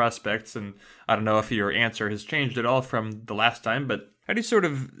about prospects, and I don't know if your answer has changed at all from the last time, but how do you sort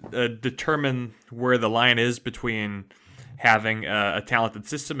of determine where the line is between having a talented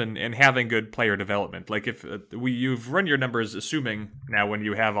system and having good player development? Like if you've run your numbers assuming now when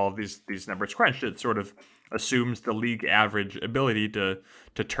you have all of these numbers crunched, it sort of assumes the league average ability to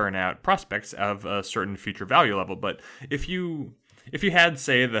turn out prospects of a certain future value level. But if you had,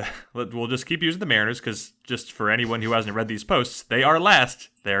 say, we'll just keep using the Mariners because just for anyone who hasn't read these posts, they are last.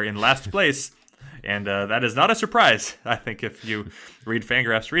 They're in last place. And that is not a surprise, I think, if you read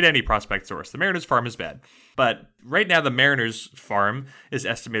Fangraphs, read any prospect source. The Mariners farm is bad. But right now, the Mariners farm is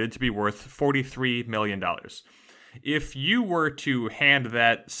estimated to be worth $43 million. If you were to hand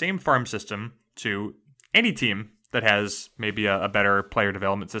that same farm system to any team that has maybe a better player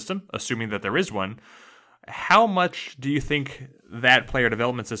development system, assuming that there is one, how much do you think that player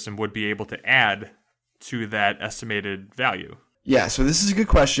development system would be able to add to that estimated value? Yeah, so this is a good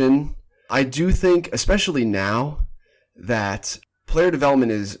question. I do think, especially now, that player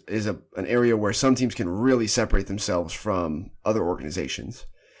development is an area where some teams can really separate themselves from other organizations.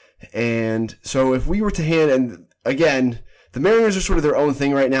 And so if we were to hand, and again, the Mariners are sort of their own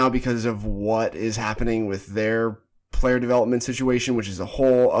thing right now because of what is happening with their player development situation, which is a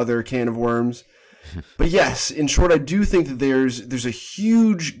whole other can of worms. But yes, in short, I do think that there's a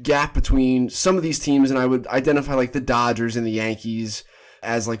huge gap between some of these teams, and I would identify like the Dodgers and the Yankees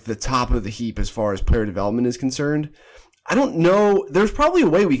as like the top of the heap as far as player development is concerned. I don't know. There's probably a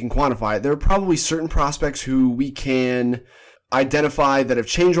way we can quantify it. There are probably certain prospects who we can identify that have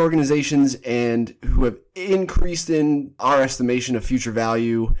changed organizations and who have increased in our estimation of future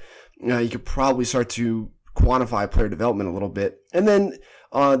value. You could probably start to quantify player development a little bit. And then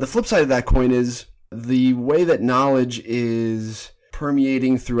the flip side of that coin is the way that knowledge is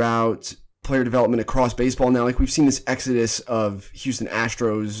permeating throughout player development across baseball now. Like we've seen this exodus of Houston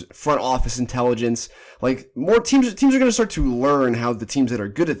Astros front office intelligence. Like more teams are going to start to learn how the teams that are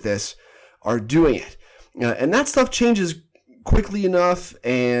good at this are doing it. And that stuff changes quickly enough,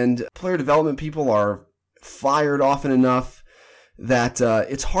 and player development people are fired often enough that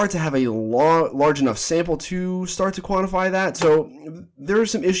it's hard to have a large enough sample to start to quantify that. So there are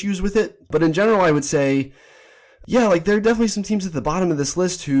some issues with it. But in general, I would say, yeah, like there are definitely some teams at the bottom of this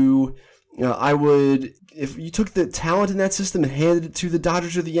list who, I would, if you took the talent in that system and handed it to the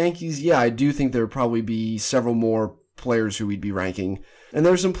Dodgers or the Yankees, yeah, I do think there would probably be several more players who we'd be ranking And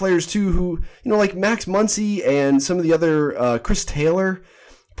there's some players too who, like Max Muncy and some of the other, Chris Taylor,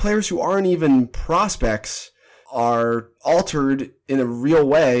 players who aren't even prospects are altered in a real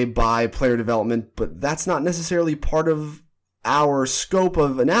way by player development, but that's not necessarily part of our scope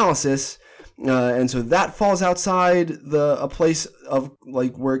of analysis. And so that falls outside a place of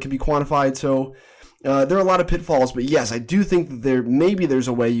like where it can be quantified. So there are a lot of pitfalls, but yes, I do think that there's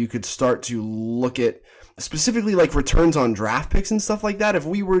a way you could start to look at specifically like returns on draft picks and stuff like that. If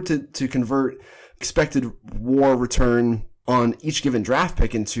we were to convert expected WAR return on each given draft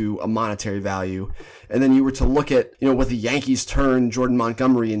pick into a monetary value, and then you were to look at what the Yankees turned Jordan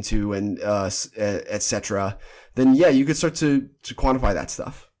Montgomery into and etc., then yeah, you could start to quantify that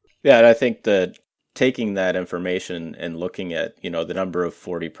stuff. Yeah, and I think that taking that information and looking at the number of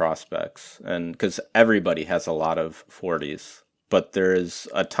 40 prospects, and because everybody has a lot of 40s, but there is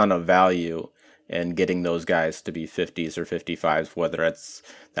a ton of value in getting those guys to be 50s or 55s, whether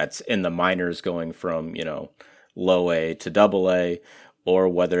that's in the minors going from low A to double A, or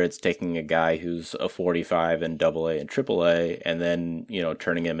whether it's taking a guy who's a 45 in double A and triple A and then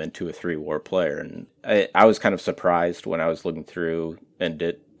turning him into a 3-WAR player. And I was kind of surprised when I was looking through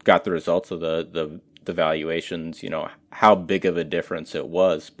and got the results of the valuations, how big of a difference it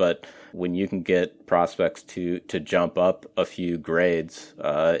was. But when you can get prospects to jump up a few grades,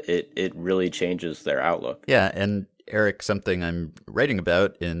 it really changes their outlook. Yeah, and Eric, something I'm writing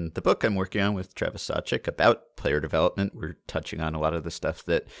about in the book I'm working on with Travis Sawchik about player development. We're touching on a lot of the stuff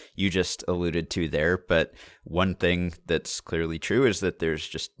that you just alluded to there, but one thing that's clearly true is that there's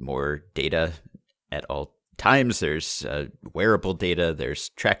just more data at all times. There's wearable data, there's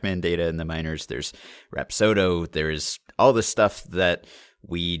TrackMan data in the minors, there's Rapsodo, there's all the stuff that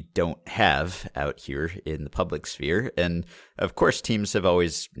we don't have out here in the public sphere. And of course, teams have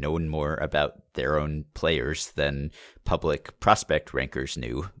always known more about their own players than public prospect rankers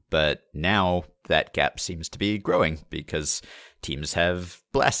knew. But now that gap seems to be growing because teams have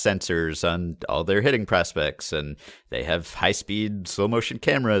blast sensors on all their hitting prospects, and they have high-speed slow-motion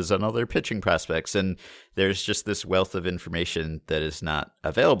cameras on all their pitching prospects. And there's just this wealth of information that is not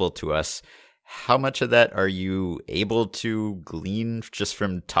available to us. How much of that are you able to glean just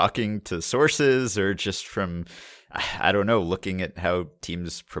from talking to sources, or just from, I don't know, looking at how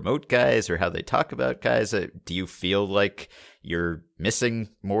teams promote guys or how they talk about guys? Do you feel like you're missing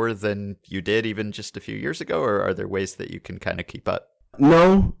more than you did even just a few years ago, or are there ways that you can kind of keep up?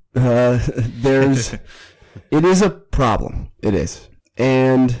 No, it is a problem. It is.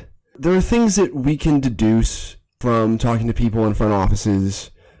 And there are things that we can deduce from talking to people in front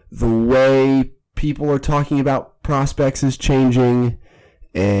offices. The way people are talking about prospects is changing,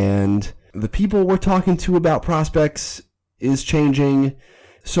 and the people we're talking to about prospects is changing.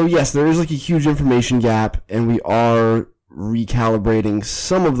 So yes, there is like a huge information gap, and we are recalibrating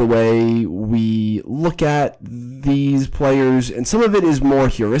some of the way we look at these players, and some of it is more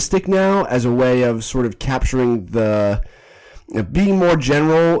heuristic now as a way of sort of capturing being more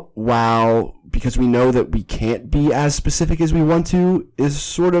general, while because we know that we can't be as specific as we want to, is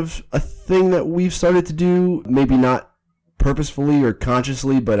sort of a thing that we've started to do, maybe not purposefully or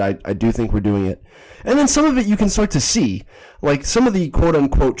consciously, but I do think we're doing it. And then some of it you can start to see, like some of the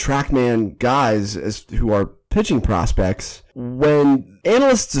quote-unquote TrackMan guys who are pitching prospects, when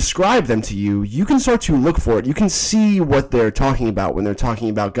analysts describe them to you, you can start to look for it. You can see what they're talking about when they're talking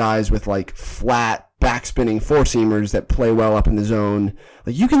about guys with like flat backspinning four-seamers that play well up in the zone.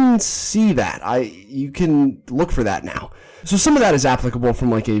 Like you can see that. You can look for that now. So some of that is applicable from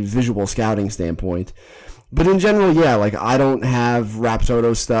like a visual scouting standpoint. But in general, yeah, like I don't have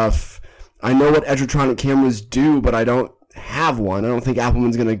Rapsodo stuff. I know what Edgertronic cameras do, but I don't have one. I don't think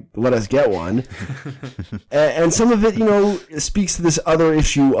Appleman's going to let us get one. And some of it, speaks to this other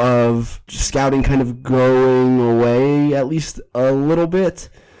issue of scouting kind of going away, at least a little bit.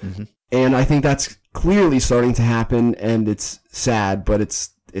 Mm-hmm. And I think that's clearly starting to happen, and it's sad, but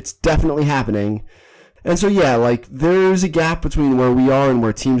it's definitely happening. And so, yeah, like there's a gap between where we are and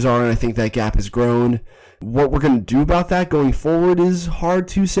where teams are, and I think that gap has grown. What we're going to do about that going forward is hard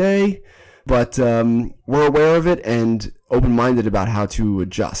to say, but we're aware of it and open-minded about how to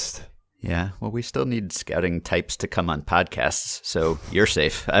adjust. Yeah, well, we still need scouting types to come on podcasts, so you're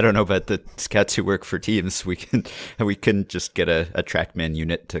safe. I don't know about the scouts who work for teams. We can just get a TrackMan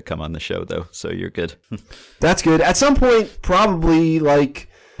unit to come on the show, though, so you're good. That's good. At some point, probably, like,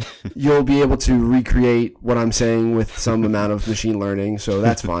 you'll be able to recreate what I'm saying with some amount of machine learning, so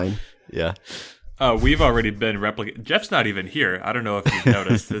that's fine. Yeah. We've already been replicated. Jeff's not even here. I don't know if you've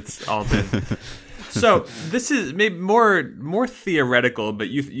noticed. It's all been So this is maybe more theoretical, but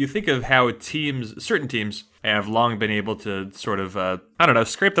you think of how certain teams have long been able to sort of,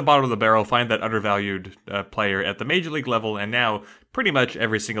 scrape the bottom of the barrel, find that undervalued player at the major league level, and now pretty much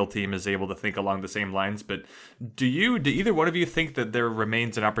every single team is able to think along the same lines. But do either one of you think that there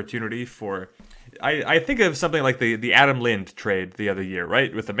remains an opportunity for... I think of something like the Adam Lind trade the other year,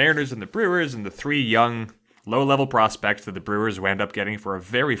 right? With the Mariners and the Brewers and the three young, low-level prospects that the Brewers wound up getting for a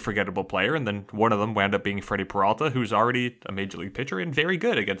very forgettable player, and then one of them wound up being Freddie Peralta, who's already a major league pitcher and very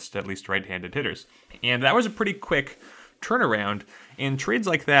good against at least right-handed hitters. And that was a pretty quick turnaround, and trades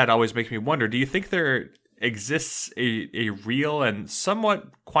like that always make me wonder, do you think there exists a real and somewhat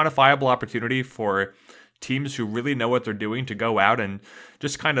quantifiable opportunity for teams who really know what they're doing to go out and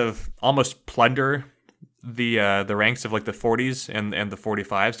just kind of almost plunder the ranks of like the 40s and the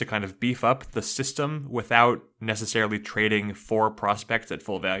 45s to kind of beef up the system without necessarily trading for prospects at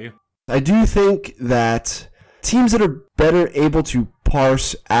full value? I do think that teams that are better able to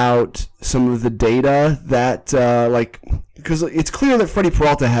parse out some of the data that, because it's clear that Freddie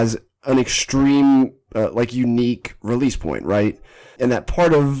Peralta has an extreme, unique release point, right? And that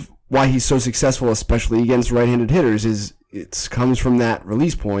part of why he's so successful, especially against right-handed hitters, is it comes from that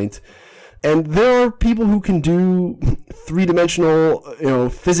release point. And there are people who can do three-dimensional,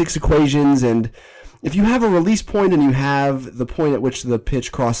 physics equations, and if you have a release point and you have the point at which the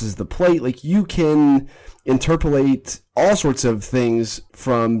pitch crosses the plate, like you can interpolate all sorts of things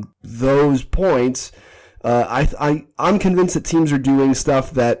from those points. I'm convinced that teams are doing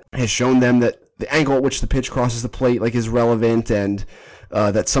stuff that has shown them that the angle at which the pitch crosses the plate is relevant, and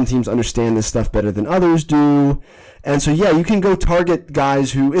that some teams understand this stuff better than others do. And so, yeah, you can go target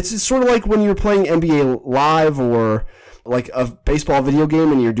guys who, it's sort of like when you're playing NBA Live or like a baseball video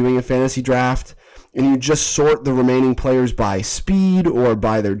game and you're doing a fantasy draft and you just sort the remaining players by speed or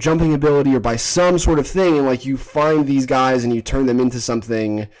by their jumping ability or by some sort of thing, and you find these guys and you turn them into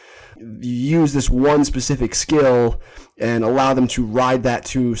something. You use this one specific skill and allow them to ride that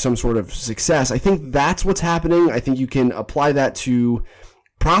to some sort of success. I think that's what's happening. I think you can apply that to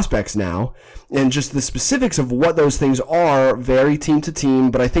prospects now, and just the specifics of what those things are vary team to team,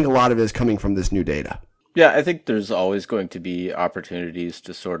 but I think a lot of it is coming from this new data. Yeah, I think there's always going to be opportunities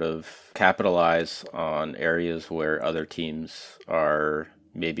to sort of capitalize on areas where other teams are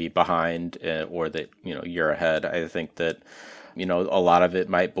maybe behind or that, you're ahead. I think that, a lot of it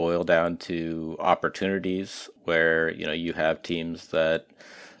might boil down to opportunities where, you have teams that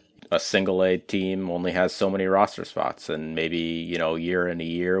a single A team only has so many roster spots, and maybe, you're in a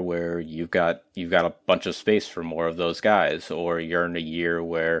year where you've got a bunch of space for more of those guys, or you're in a year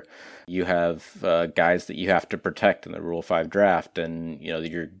where you have guys that you have to protect in the Rule 5 draft, and,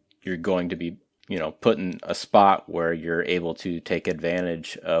 you're going to be, put in a spot where you're able to take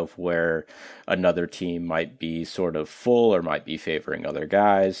advantage of where another team might be sort of full or might be favoring other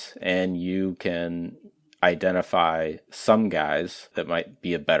guys, and you can identify some guys that might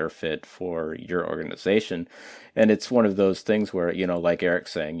be a better fit for your organization. And it's one of those things where, like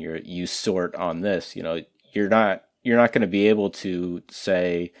Eric's saying, you sort on this, you're not going to be able to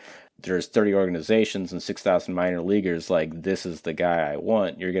say there's 30 organizations and 6,000 minor leaguers, like this is the guy I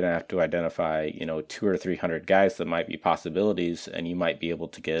want. You're going to have to identify, 200 or 300 guys that might be possibilities, and you might be able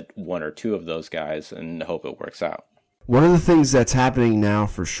to get one or two of those guys and hope it works out. One of the things that's happening now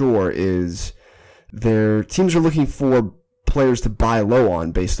for sure is their teams are looking for players to buy low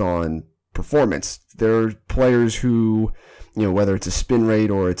on based on performance. There are players who, whether it's a spin rate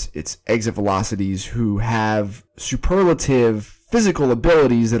or it's exit velocities, who have superlative physical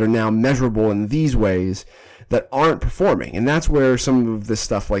abilities that are now measurable in these ways that aren't performing. And that's where some of this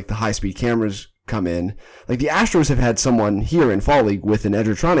stuff like the high-speed cameras come in. Like the Astros have had someone here in Fall League with an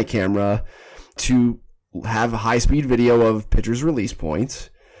Edgertronic camera to have a high-speed video of pitchers' release points.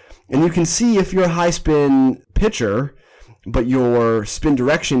 And you can see if you're a high-spin pitcher, but your spin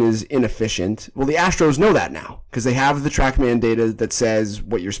direction is inefficient. Well, the Astros know that now because they have the TrackMan data that says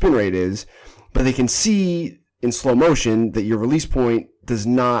what your spin rate is, but they can see in slow motion that your release point does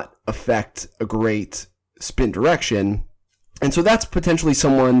not affect a great spin direction. And so that's potentially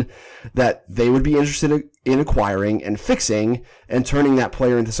someone that they would be interested in acquiring and fixing and turning that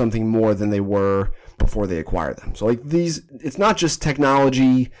player into something more than they were before they acquire them. So it's not just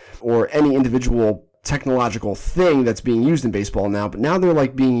technology or any individual technological thing that's being used in baseball now, but now they're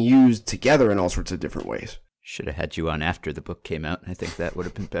being used together in all sorts of different ways. Should have had you on after the book came out. I think that would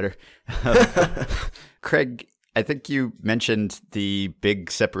have been better. Craig, I think you mentioned the big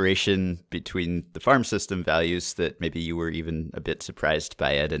separation between the farm system values, that maybe you were even a bit surprised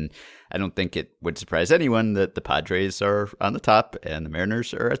by it. And I don't think it would surprise anyone that the Padres are on the top and the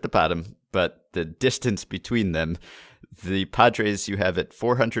Mariners are at the bottom. but the distance between them, the Padres you have at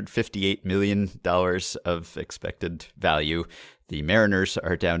 $458 million of expected value. The Mariners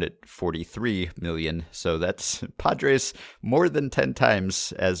are down at $43 million. So that's Padres more than 10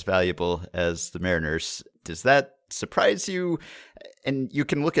 times as valuable as the Mariners. Does that surprise you? And you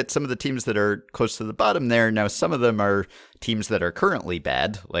can look at some of the teams that are close to the bottom there. Now, some of them are teams that are currently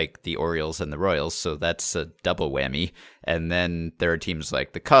bad, like the Orioles and the Royals, so that's a double whammy. And then there are teams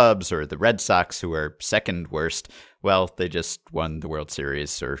like the Cubs or the Red Sox who are second worst. Well, they just won the World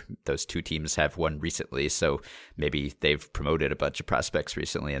Series, or those two teams have won recently, so maybe they've promoted a bunch of prospects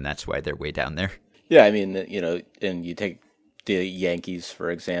recently, and that's why they're way down there. Yeah, I mean, and you take the Yankees,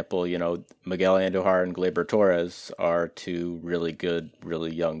 for example, Miguel Andujar and Gleyber Torres are two really good,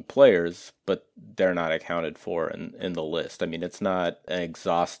 really young players, but they're not accounted for in the list. I mean, it's not an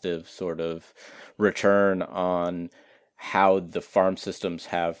exhaustive sort of return on how the farm systems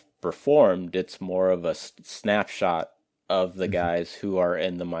have performed. It's more of a snapshot of the guys who are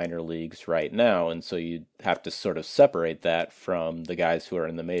in the minor leagues right now. And so you have to sort of separate that from the guys who are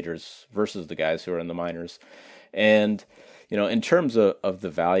in the majors versus the guys who are in the minors. And in terms of the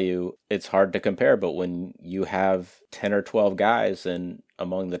value, it's hard to compare, but when you have 10 or 12 guys and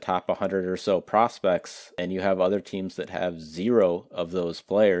among the top 100 or so prospects, and you have other teams that have 0 of those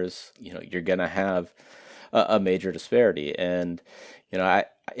players, you're going to have a major disparity. And,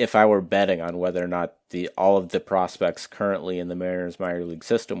 if I were betting on whether or not all of the prospects currently in the Mariners minor league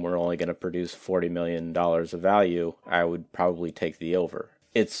system were only going to produce $40 million of value, I would probably take the over.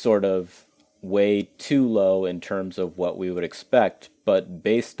 It's sort of way too low in terms of what we would expect, but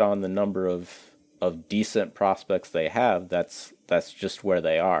based on the number of decent prospects they have, that's just where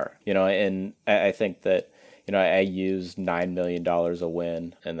they are. And I think that I use $9 million a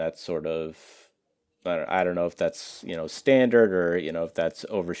win, and that's sort of, I don't know if that's standard, or if that's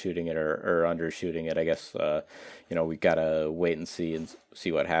overshooting it or undershooting it. I guess we gotta wait and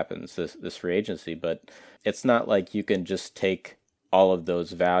see what happens this free agency, but it's not like you can just take all of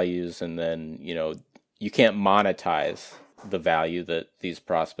those values and then you can't monetize the value that these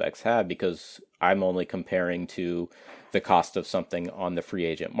prospects have, because I'm only comparing to the cost of something on the free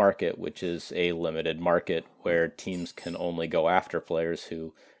agent market, which is a limited market where teams can only go after players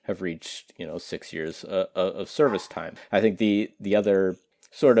who have reached 6 years of service time. I think the other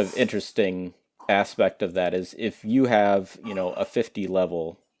sort of interesting aspect of that is if you have a 50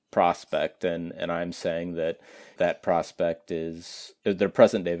 level prospect, and I'm saying that prospect is, their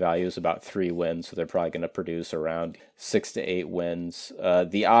present day value is about 3 wins, so they're probably going to produce around 6 to 8 wins.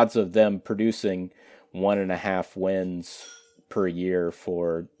 The odds of them producing 1.5 wins per year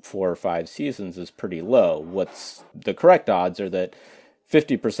for 4 or 5 seasons is pretty low. What's the correct odds are that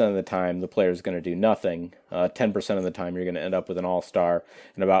 50% of the time the player is going to do nothing, 10% of the time you're going to end up with an all-star,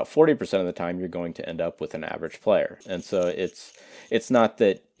 and about 40% of the time you're going to end up with an average player. And so it's not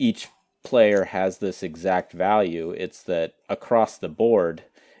that each player has this exact value, it's that across the board,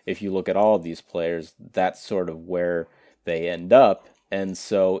 if you look at all of these players, that's sort of where they end up. And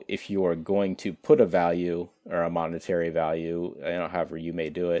so if you are going to put a value or a monetary value, however you may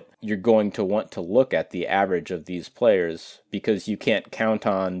do it, you're going to want to look at the average of these players, because you can't count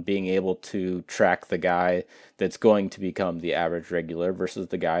on being able to track the guy that's going to become the average regular versus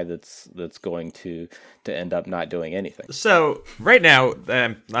the guy that's going to end up not doing anything. So right now,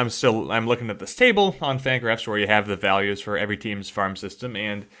 I'm looking at this table on Fangraphs where you have the values for every team's farm system,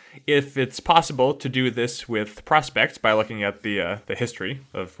 and if it's possible to do this with prospects by looking at the history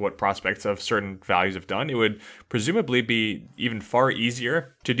of what prospects of certain values have done, it would presumably be even far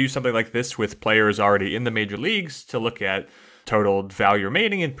easier to do something like this with players already in the major leagues, to look at total value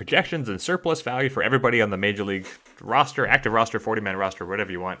remaining and projections and surplus value for everybody on the major league roster, active roster, 40-man roster,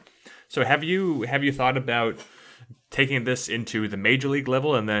 whatever you want. So have you thought about taking this into the major league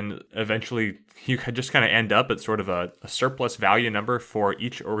level, and then eventually you could just kind of end up at sort of a surplus value number for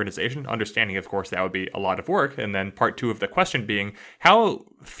each organization? Understanding, of course, that would be a lot of work. And then part 2 of the question being, how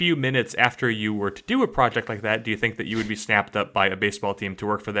few minutes after you were to do a project like that do you think that you would be snapped up by a baseball team to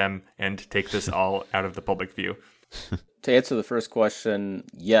work for them and take this all out of the public view? To answer the first question,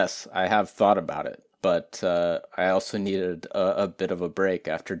 yes, I have thought about it, but I also needed a bit of a break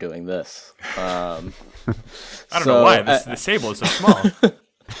after doing this. I don't know why. This table is so small.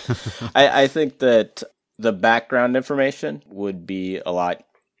 I think that the background information would be a lot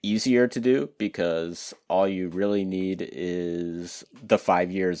easier to do, because all you really need is the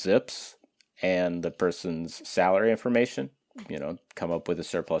 5-year zips and the person's salary information. Come up with a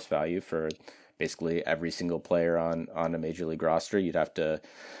surplus value for basically every single player on a major league roster. You'd have to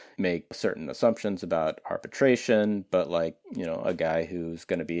make certain assumptions about arbitration, but like, you know, a guy who's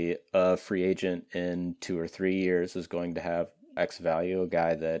going to be a free agent in 2 or 3 years is going to have X value. A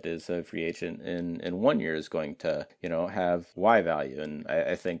guy that is a free agent in 1 year is going to, you know, have Y value. And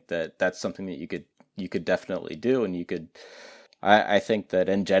I think that that's something that you could definitely do. And I think that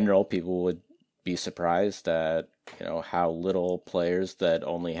in general, people would be surprised at, you know, how little players that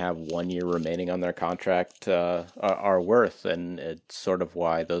only have 1 year remaining on their contract are worth. And it's sort of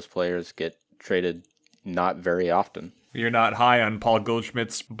why those players get traded not very often. You're not high on Paul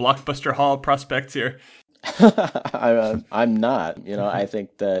Goldschmidt's blockbuster haul prospects here. I'm not. You know, I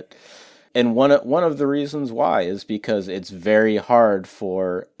think that, and one of the reasons why is because it's very hard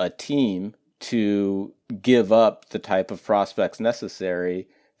for a team to give up the type of prospects necessary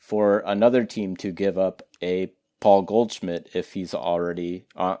for another team to give up a Paul Goldschmidt if he's already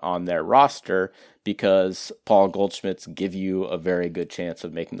on their roster, because Paul Goldschmidt's give you a very good chance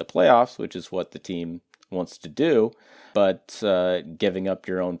of making the playoffs, which is what the team wants to do. But giving up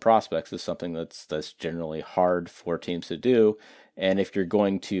your own prospects is something that's generally hard for teams to do. And if you're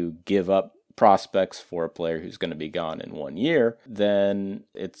going to give up prospects for a player who's going to be gone in 1 year, then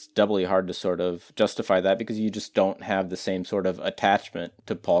it's doubly hard to sort of justify that, because you just don't have the same sort of attachment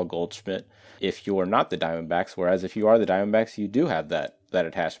to Paul Goldschmidt if you're not the Diamondbacks. Whereas if you are the Diamondbacks, you do have that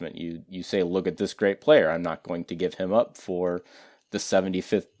attachment. You say, look at this great player. I'm not going to give him up for the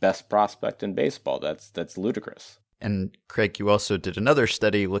 75th best prospect in baseball. That's ludicrous. And Craig, you also did another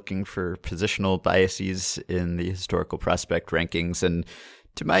study looking for positional biases in the historical prospect rankings. And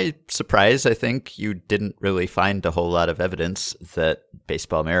to my surprise, I think you didn't really find a whole lot of evidence that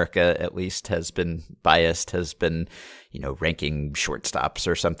Baseball America at least has been biased, has been, you know, ranking shortstops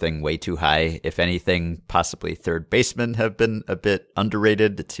or something way too high. If anything, possibly third basemen have been a bit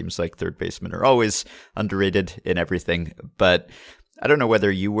underrated. It seems like third basemen are always underrated in everything. But I don't know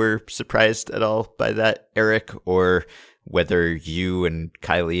whether you were surprised at all by that, Eric, or whether you and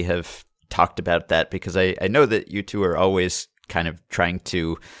Kylie have talked about that, because I know that you two are always kind of trying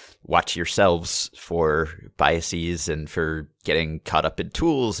to watch yourselves for biases and for getting caught up in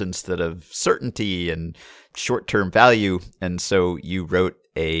tools instead of certainty and short-term value. And so you wrote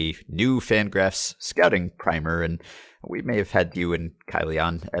a new Fangraphs scouting primer, and we may have had you and Kylie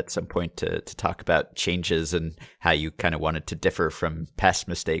on at some point to talk about changes and how you kind of wanted to differ from past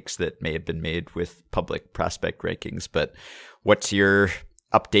mistakes that may have been made with public prospect rankings. But what's your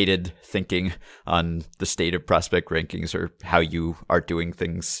updated thinking on the state of prospect rankings, or how you are doing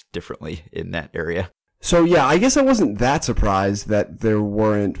things differently in that area? So yeah, I guess I wasn't that surprised that there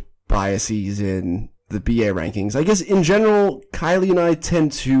weren't biases in the BA rankings. I guess in general, Kylie and I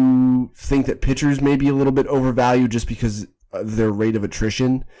tend to think that pitchers may be a little bit overvalued just because of their rate of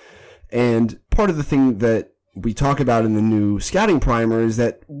attrition. And part of the thing that we talk about in the new scouting primer is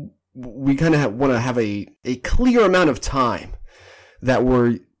that we kind of want to have a clear amount of time that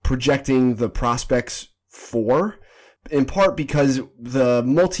we're projecting the prospects for, in part because the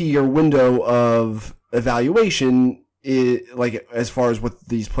multi-year window of evaluation, like as far as what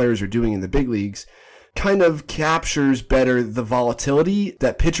these players are doing in the big leagues, kind of captures better the volatility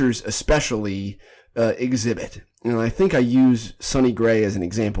that pitchers especially exhibit. And I think I use Sonny Gray as an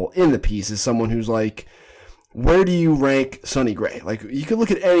example in the piece as someone who's like, where do you rank Sonny Gray? Like, you could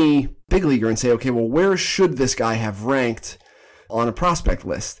look at any big leaguer and say, okay, well, where should this guy have ranked on a prospect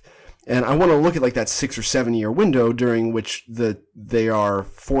list? And I want to look at like that 6 or 7 year window during which they are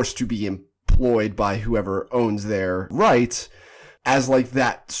forced to be employed by whoever owns their rights as like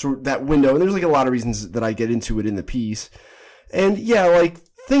that window. And there's like a lot of reasons that I get into it in the piece. And yeah, like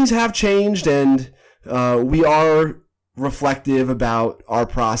things have changed, and we are reflective about our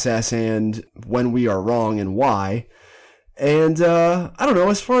process and when we are wrong and why. And I don't know,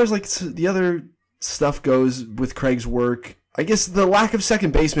 as far as like the other stuff goes with Craig's work, I guess the lack of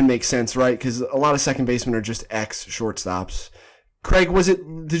second baseman makes sense, right? Because a lot of second basemen are just ex-shortstops. Craig,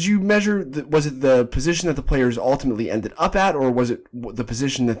 did you measure, was it the position that the players ultimately ended up at, or was it the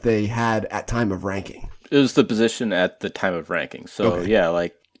position that they had at time of ranking? It was the position at the time of ranking. So okay. Yeah,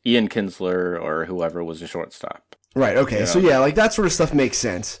 like Ian Kinsler or whoever was a shortstop. Right, okay. Yeah. So yeah, like that sort of stuff makes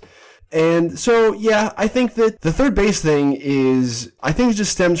sense. And so, yeah, I think that the third base thing it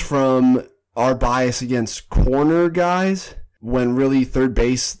just stems from our bias against corner guys, when really third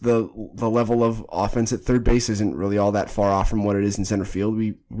base, the level of offense at third base isn't really all that far off from what it is in center field.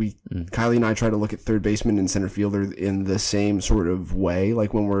 Kylie and I try to look at third baseman and center fielder in the same sort of way,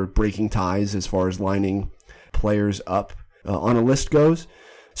 like when we're breaking ties as far as lining players up on a list goes.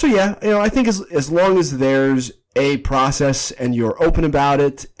 So yeah, I think as long as there's a process and you're open about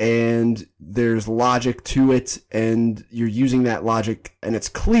it and there's logic to it and you're using that logic and it's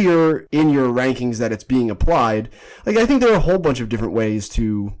clear in your rankings that it's being applied, like I think there are a whole bunch of different ways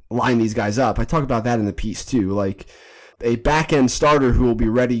to line these guys up. I talk about that in the piece too. Like a back-end starter who will be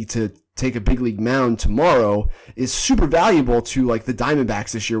ready to take a big league mound tomorrow is super valuable to like the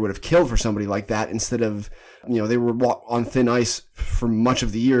Diamondbacks this year would have killed for somebody like that instead of, they were on thin ice for much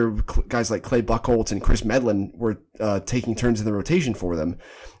of the year. Guys like Clay Buchholz and Chris Medlin were taking turns in the rotation for them.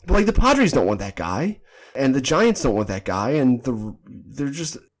 But like the Padres don't want that guy and the Giants don't want that guy. And there's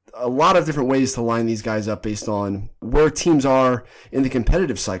just a lot of different ways to line these guys up based on where teams are in the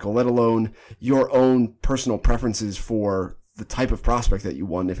competitive cycle, let alone your own personal preferences for the type of prospect that you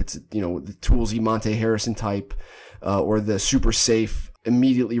want. If it's, the Toolsy Monte Harrison type or the super safe,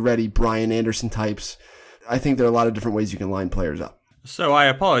 immediately ready Brian Anderson types. I think there are a lot of different ways you can line players up. So I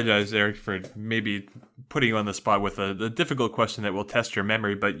apologize, Eric, for maybe putting you on the spot with a difficult question that will test your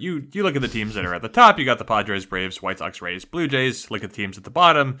memory, but you look at the teams that are at the top. You got the Padres, Braves, White Sox, Rays, Blue Jays. Look at the teams at the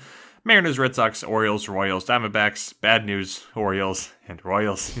bottom. Mariners, Red Sox, Orioles, Royals, Diamondbacks. Bad news, Orioles and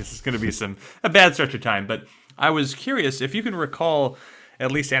Royals. This is going to be a bad stretch of time, but I was curious if you can recall,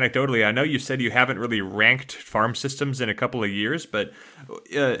 at least anecdotally, I know you said you haven't really ranked farm systems in a couple of years, but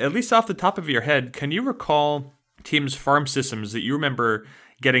at least off the top of your head, can you recall teams' farm systems that you remember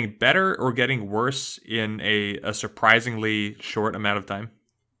getting better or getting worse in a surprisingly short amount of time?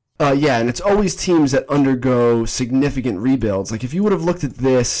 Yeah, and it's always teams that undergo significant rebuilds. Like if you would have looked at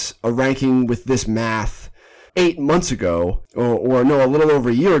a ranking with this math 8 months ago, or no, a little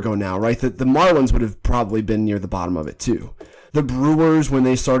over a year ago now, right? The Marlins would have probably been near the bottom of it too. The Brewers, when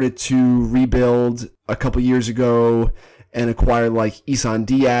they started to rebuild a couple years ago and acquired like Isan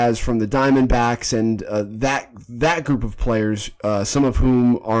Diaz from the Diamondbacks and that group of players, some of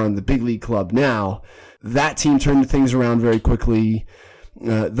whom are on the big league club now, that team turned things around very quickly.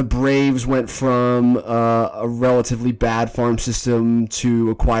 The Braves went from a relatively bad farm system to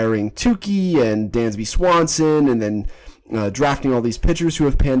acquiring Tukey and Dansby Swanson and then drafting all these pitchers who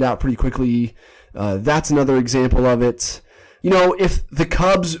have panned out pretty quickly. That's another example of it. If the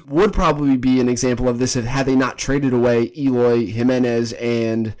Cubs would probably be an example of this had they not traded away Eloy Jimenez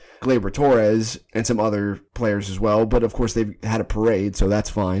and Gleyber Torres and some other players as well. But of course they've had a parade, so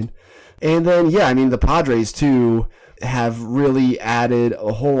that's fine. And then, the Padres too have really added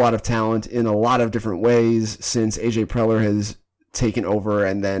a whole lot of talent in a lot of different ways since AJ Preller has taken over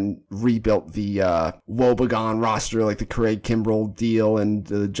and then rebuilt the Wobegon roster, like the Craig Kimbrell deal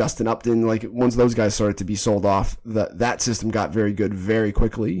and Justin Upton. Like once those guys started to be sold off, that system got very good very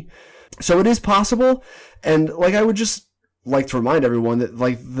quickly. So it is possible. And like I would just like to remind everyone that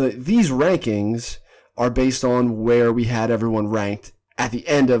like these rankings are based on where we had everyone ranked at the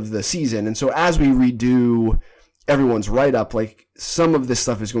end of the season. And so as we redo everyone's write-up, like some of this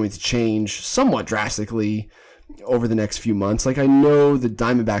stuff is going to change somewhat drastically over the next few months. Like I know the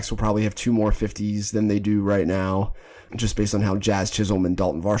Diamondbacks will probably have 2 more 50s than they do right now, just based on how Jazz Chisholm and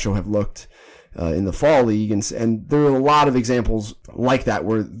Dalton Varsho have looked in the fall league. And there are a lot of examples like that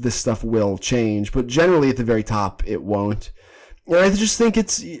where this stuff will change, but generally at the very top, it won't. And I just think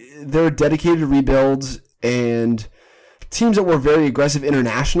there are dedicated rebuilds and teams that were very aggressive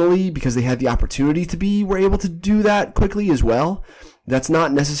internationally because they had the opportunity to be were able to do that quickly as well. That's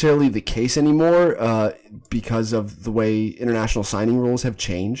not necessarily the case anymore because of the way international signing rules have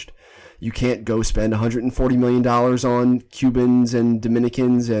changed. You can't go spend $140 million on Cubans and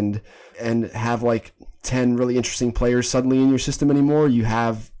Dominicans and have like 10 really interesting players suddenly in your system anymore. You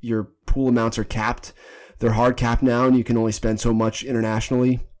have your pool amounts are capped. They're hard capped now, and you can only spend so much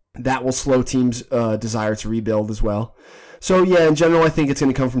internationally. That will slow teams' desire to rebuild as well. So yeah, in general, I think it's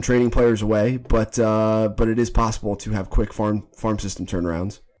going to come from trading players away, but it is possible to have quick farm system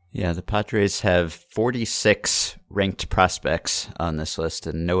turnarounds. Yeah, the Padres have 46 ranked prospects on this list,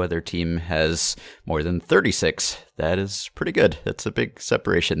 and no other team has more than 36. That is pretty good. That's a big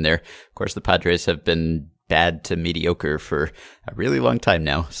separation there. Of course, the Padres have been bad to mediocre for a really long time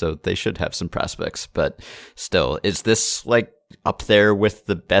now, so they should have some prospects. But still, is this like up there with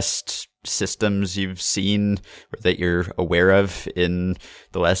the best systems you've seen or that you're aware of in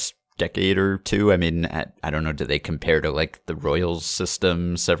the last decade or two? I mean, I don't know, do they compare to like the Royals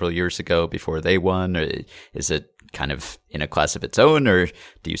system several years ago before they won? Or is it kind of in a class of its own, or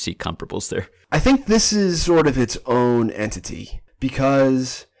do you see comparables there? I think this is sort of its own entity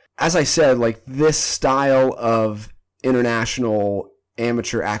because, as I said, like this style of international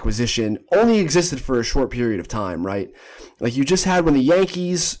amateur acquisition only existed for a short period of time, right? Like you just had when the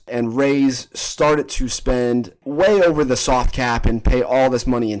Yankees and Rays started to spend way over the soft cap and pay all this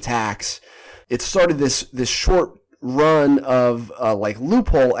money in tax. it started this short run of like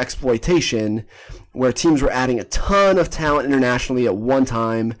loophole exploitation where teams were adding a ton of talent internationally at one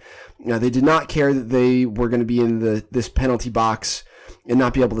time. They did not care that they were going to be in this penalty box and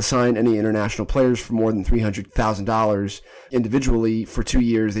not be able to sign any international players for more than $300,000 individually for 2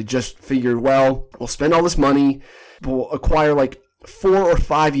 years. They just figured, well, we'll spend all this money, we'll acquire like 4 or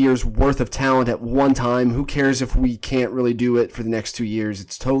 5 years worth of talent at one time. Who cares if we can't really do it for the next 2 years?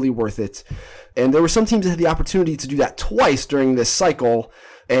 It's totally worth it. And there were some teams that had the opportunity to do that twice during this cycle,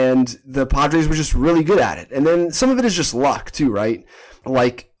 and the Padres were just really good at it. And then some of it is just luck too, right?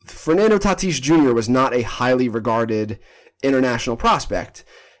 Like Fernando Tatis Jr. was not a highly regarded international prospect.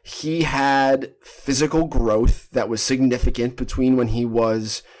 He had physical growth that was significant between when he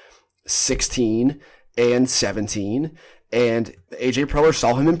was 16 and 17. And A.J. Preller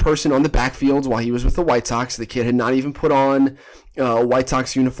saw him in person on the backfields while he was with the White Sox. The kid had not even put on a White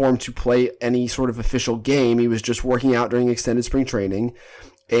Sox uniform to play any sort of official game. He was just working out during extended spring training.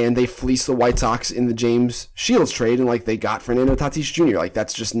 And they fleeced the White Sox in the James Shields trade, and like they got Fernando Tatis Jr. Like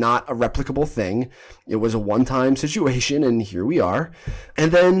that's just not a replicable thing. It was a one-time situation, and here we are.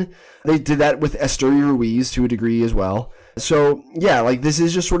 And then they did that with Esteury Ruiz to a degree as well. So yeah, like this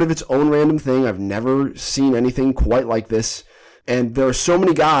is just sort of its own random thing. I've never seen anything quite like this. And there are so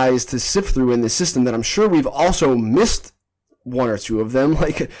many guys to sift through in this system that I'm sure we've also missed one or two of them.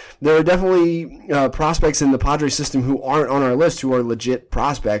 Like there are definitely prospects in the Padres system who aren't on our list who are legit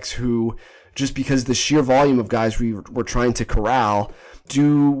prospects who, just because the sheer volume of guys we were trying to corral,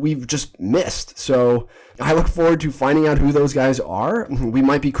 we've just missed. So I look forward to finding out who those guys are. We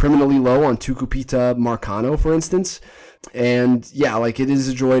might be criminally low on Tucupita Marcano, for instance. And yeah, like it is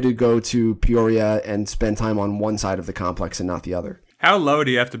a joy to go to Peoria and spend time on one side of the complex and not the other. How low do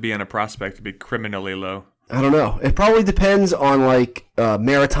you have to be on a prospect to be criminally low? I don't know. It probably depends on like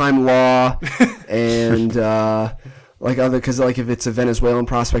maritime law and like other, because like if it's a Venezuelan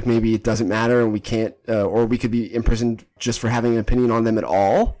prospect, maybe it doesn't matter and we can't, or we could be imprisoned just for having an opinion on them at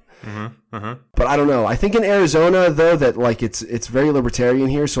all. But I don't know. I think in Arizona though that like it's very libertarian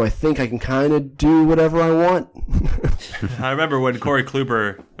here, so I think I can kind of do whatever I want. I remember when Corey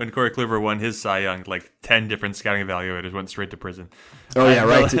Kluber won his Cy Young, like 10 different scouting evaluators went straight to prison. Oh yeah,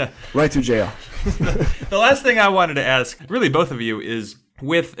 right to jail. The last thing I wanted to ask, really both of you, is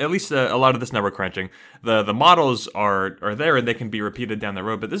with at least a lot of this number crunching, the models are there and they can be repeated down the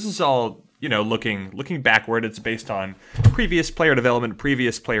road. But this is all, looking backward. It's based on previous player development,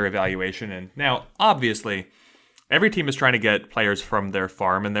 previous player evaluation, and now obviously every team is trying to get players from their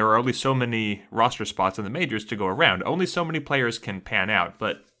farm, and there are only so many roster spots in the majors to go around. Only so many players can pan out.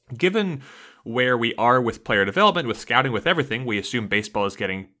 But given where we are with player development, with scouting, with everything, we assume baseball is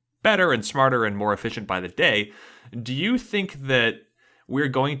getting better and smarter and more efficient by the day. Do you think that we're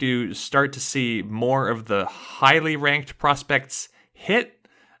going to start to see more of the highly ranked prospects hit?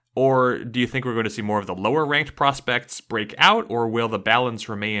 Or do you think we're going to see more of the lower ranked prospects break out? Or will the balance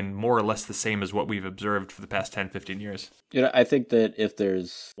remain more or less the same as what we've observed for the past 10, 15 years? I think that if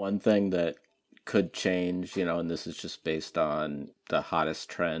there's one thing that could change, and this is just based on the hottest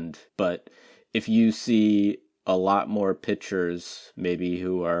trend, but if you see a lot more pitchers, maybe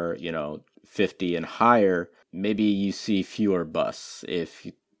who are, 50 and higher, maybe you see fewer busts. If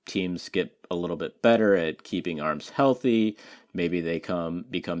teams get a little bit better at keeping arms healthy, maybe they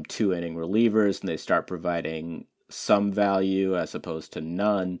become 2-inning relievers and they start providing some value as opposed to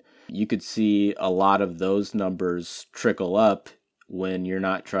none. You could see a lot of those numbers trickle up when you're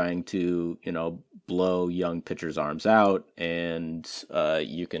not trying to, blow young pitchers' arms out, and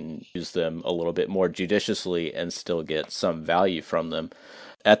you can use them a little bit more judiciously and still get some value from them.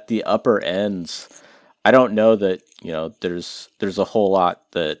 At the upper ends, I don't know that, there's a whole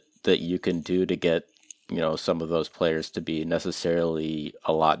lot that you can do to get, some of those players to be necessarily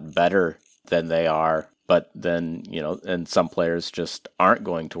a lot better than they are. But then, and some players just aren't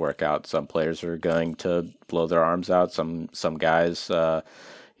going to work out. Some players are going to blow their arms out. Some guys, are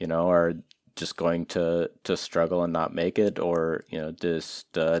just going to struggle and not make it, or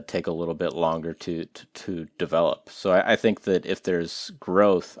just take a little bit longer to develop. So I think that if there's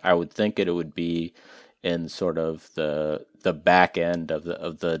growth, I would think it would be in sort of the back end of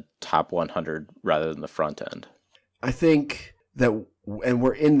the top 100 rather than the front end. I think that, and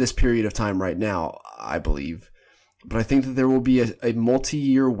we're in this period of time right now, I believe, but I think that there will be a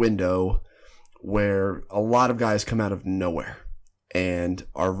multi-year window where a lot of guys come out of nowhere and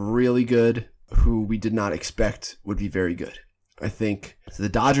are really good, who we did not expect would be very good. I think the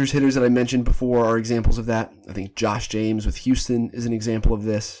Dodgers hitters that I mentioned before are examples of that. I think Josh James with Houston is an example of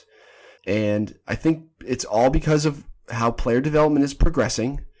this. And I think it's all because of how player development is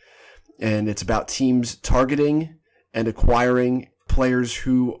progressing. and it's about teams targeting and acquiring players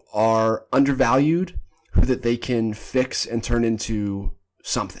who are undervalued, who that they can fix and turn into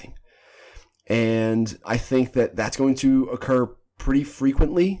something. And I think that that's going to occur pretty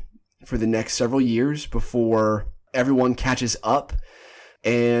frequently for the next several years before everyone catches up.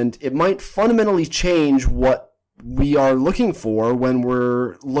 And it might fundamentally change what we are looking for when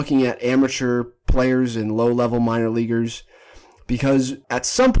we're looking at amateur players and low-level minor leaguers. Because at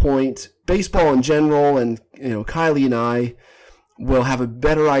some point, baseball in general, and Kylie and I will have a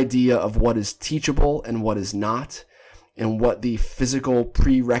better idea of what is teachable and what is not, and what the physical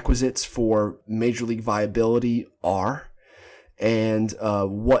prerequisites for major league viability are, and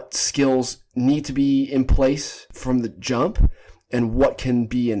what skills need to be in place from the jump, and what can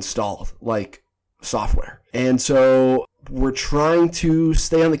be installed, like software. And so we're trying to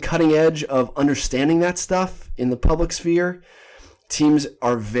stay on the cutting edge of understanding that stuff in the public sphere. Teams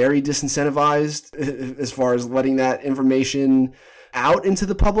are very disincentivized as far as letting that information out into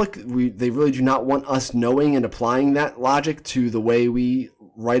the public. They really do not want us knowing and applying that logic to the way we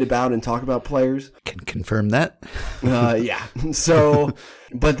write about and talk about players. Can confirm that. Yeah. So,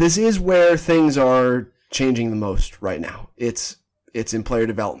 but this is where things are changing the most right now. It's in player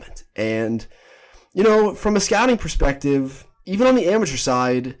development. And, from a scouting perspective, even on the amateur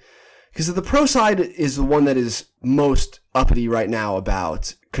side, because the pro side is the one that is most uppity right now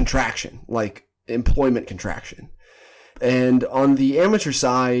about contraction, like employment contraction. And on the amateur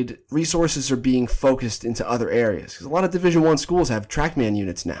side, resources are being focused into other areas. Because a lot of Division I schools have TrackMan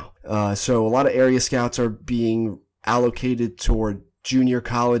units now. So a lot of area scouts are being allocated toward junior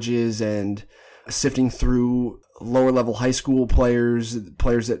colleges and sifting through lower-level high school players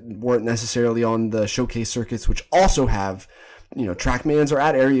that weren't necessarily on the showcase circuits, which also have TrackMans are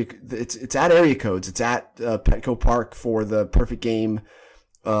at area. It's at area codes. It's at Petco Park for the Perfect Game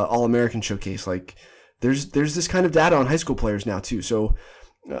All-American Showcase. Like there's this kind of data on high school players now too. So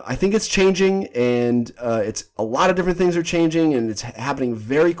I think it's changing, and it's a lot of different things are changing, and it's happening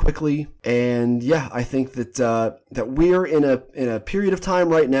very quickly. And yeah, I think that we're in a period of time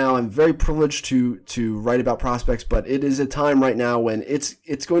right now. I'm very privileged to write about prospects, but it is a time right now when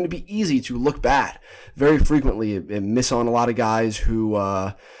it's going to be easy to look bad very frequently and miss on a lot of guys who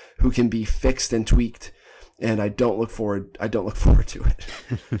can be fixed and tweaked. And I don't look forward to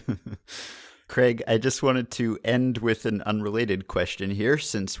it. Craig, I just wanted to end with an unrelated question here,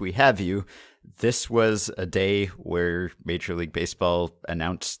 since we have you. This was a day where Major League Baseball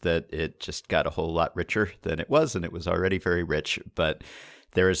announced that it just got a whole lot richer than it was, and it was already very rich. But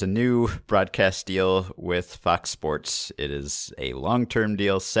there is a new broadcast deal with Fox Sports. It is a long-term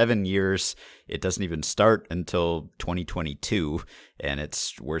deal, 7 years. It doesn't even start until 2022, and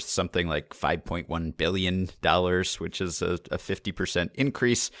it's worth something like $5.1 billion, which is a 50%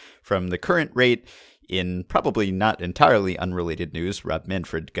 increase from the current rate. In probably not entirely unrelated news, Rob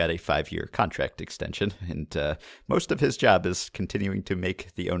Manfred got a 5-year contract extension, and most of his job is continuing to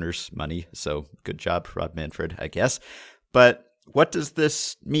make the owners money. So good job, Rob Manfred, I guess. But what does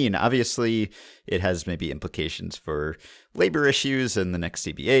this mean? Obviously, it has maybe implications for labor issues in the next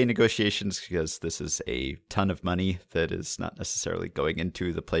CBA negotiations, because this is a ton of money that is not necessarily going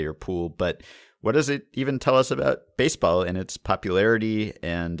into the player pool. But what does it even tell us about baseball and its popularity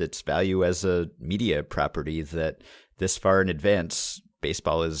and its value as a media property that this far in advance,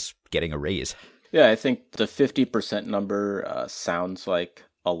 baseball is getting a raise? Yeah, I think the 50% number sounds like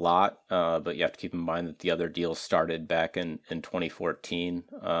a lot, but you have to keep in mind that the other deal started back in 2014.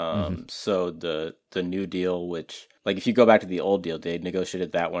 So the new deal, which, like, if you go back to the old deal, they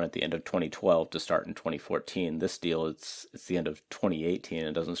negotiated that one at the end of 2012 to start in 2014. This deal, it's the end of 2018.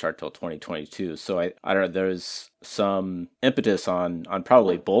 It doesn't start till 2022. So I don't know, there's some impetus on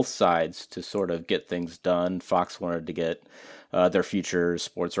probably both sides to sort of get things done. Fox wanted to get their future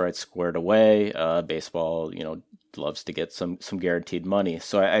sports rights squared away. Baseball, loves to get some guaranteed money.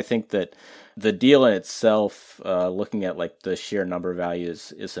 So I think that the deal in itself, looking at like the sheer number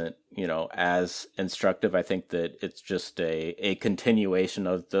values, isn't as instructive. I think that it's just a continuation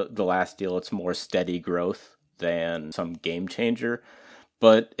of the last deal. It's more steady growth than some game changer.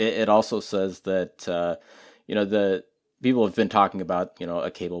 But it also says that the people have been talking about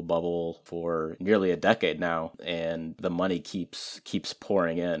a cable bubble for nearly a decade now, and the money keeps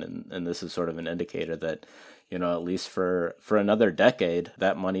pouring in, and this is sort of an indicator that at least for another decade,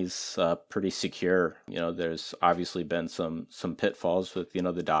 that money's pretty secure. There's obviously been some pitfalls with,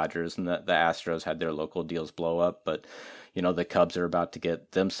 the Dodgers, and the Astros had their local deals blow up, but, the Cubs are about to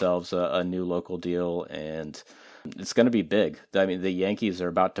get themselves a new local deal, and It's going to be big. I mean, the Yankees are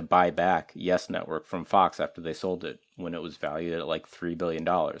about to buy back Yes Network from Fox after they sold it when it was valued at like $3 billion.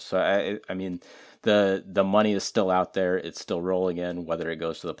 So, I mean, the money is still out there. It's still rolling in. Whether it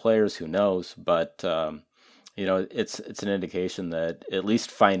goes to the players, who knows? But, it's an indication that at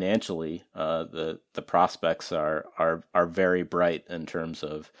least financially, the prospects are very bright in terms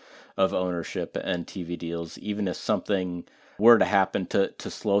of ownership and TV deals. Even if something were to happen to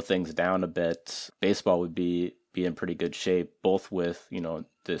slow things down a bit, baseball would be in pretty good shape, both with,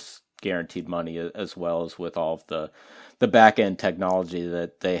 this guaranteed money as well as with all of the back end technology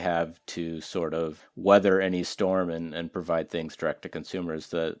that they have to sort of weather any storm and provide things direct to consumers.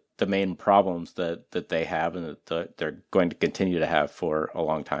 The main problems that they have and that they're going to continue to have for a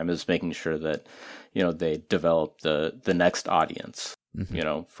long time is making sure that, they develop the next audience,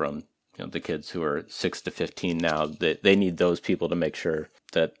 from the kids who are 6 to 15 now. They need those people to make sure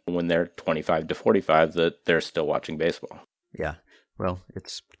that when they're 25 to 45 that they're still watching baseball. Yeah. Well,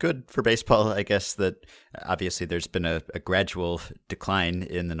 it's good for baseball, I guess, that obviously there's been a gradual decline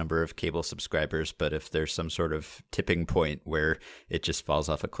in the number of cable subscribers, but if there's some sort of tipping point where it just falls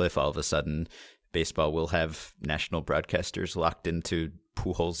off a cliff all of a sudden, baseball will have national broadcasters locked into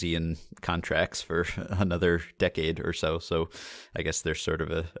Pujols-ian contracts for another decade or so. So I guess there's sort of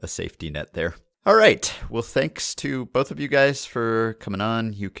a safety net there. All right. Well, thanks to both of you guys for coming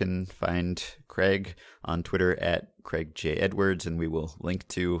on. You can find Craig on Twitter at Craig J. Edwards, and we will link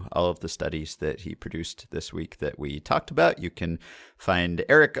to all of the studies that he produced this week that we talked about. You can find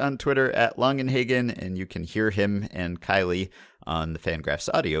Eric on Twitter at Longenhagen, and you can hear him and Kylie on the Fangraphs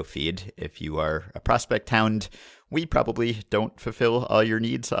audio feed. If you are a prospect hound, we probably don't fulfill all your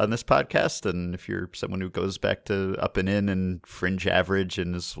needs on this podcast. And if you're someone who goes back to Up and In and Fringe Average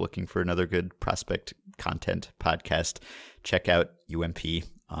and is looking for another good prospect content podcast, check out UMP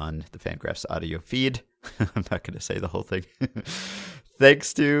on the Fangraphs audio feed. I'm not going to say the whole thing.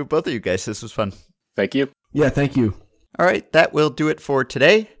 Thanks to both of you guys. This was fun. Thank you. Yeah, thank you. All right, that will do it for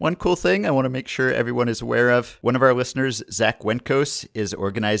today. One cool thing I want to make sure everyone is aware of. One of our listeners, Zach Wenkos, is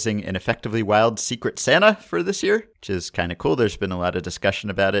organizing an Effectively Wild Secret Santa for this year, which is kind of cool. There's been a lot of discussion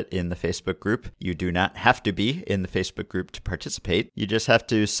about it in the Facebook group. You do not have to be in the Facebook group to participate. You just have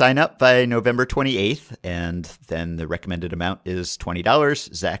to sign up by November 28th, and then the recommended amount is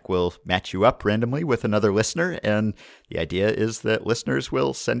 $20. Zach will match you up randomly with another listener, and the idea is that listeners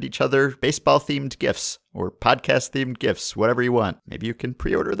will send each other baseball-themed gifts or podcast-themed gifts, whatever you want. Maybe you can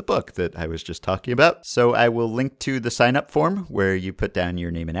pre-order the book that I was just talking about. So I will link to the sign-up form where you put down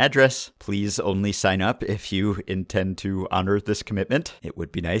your name and address. Please only sign up if you intend to honor this commitment. It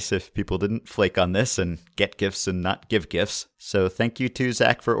would be nice if people didn't flake on this and get gifts and not give gifts. So thank you to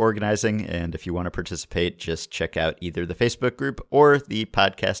Zach for organizing, and if you want to participate, just check out either the Facebook group or the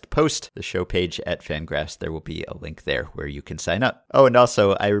podcast post, the show page at Fangraphs. There will be a link there where you can sign up. Oh, and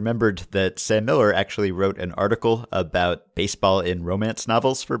also, I remembered that Sam Miller actually wrote an article about baseball in romance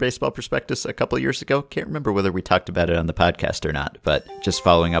novels for Baseball Prospectus a couple years ago. Can't remember whether we talked about it on the podcast or not, but just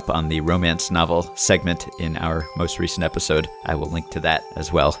following up on the romance novel segment in our most recent episode, I will link to that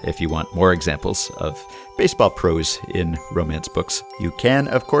as well if you want more examples of baseball prose in romance books. You can,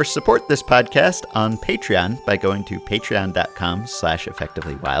 of course, support this podcast on Patreon by going to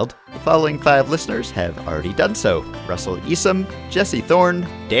patreon.com/effectivelywild. The following 5 listeners have already done so: Russell Easom, Jesse Thorne,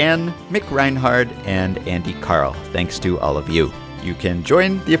 Dan, Mick Reinhard, and Andy Carl. Thanks to all of you. You can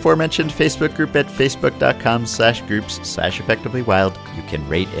join the aforementioned Facebook group at facebook.com/groups/effectivelywild. You can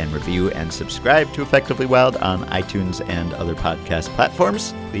rate and review and subscribe to Effectively Wild on iTunes and other podcast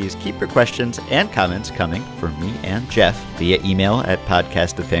platforms. Please keep your questions and comments coming from me and Jeff via email at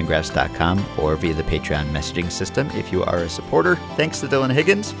podcast@fangraphs.com or via the Patreon messaging system if you are a supporter. Thanks to Dylan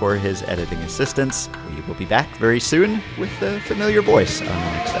Higgins for his editing assistance. We will be back very soon with a familiar voice on the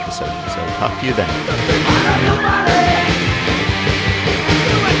next episode. So talk to you then.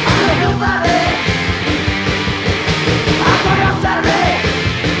 Nobody.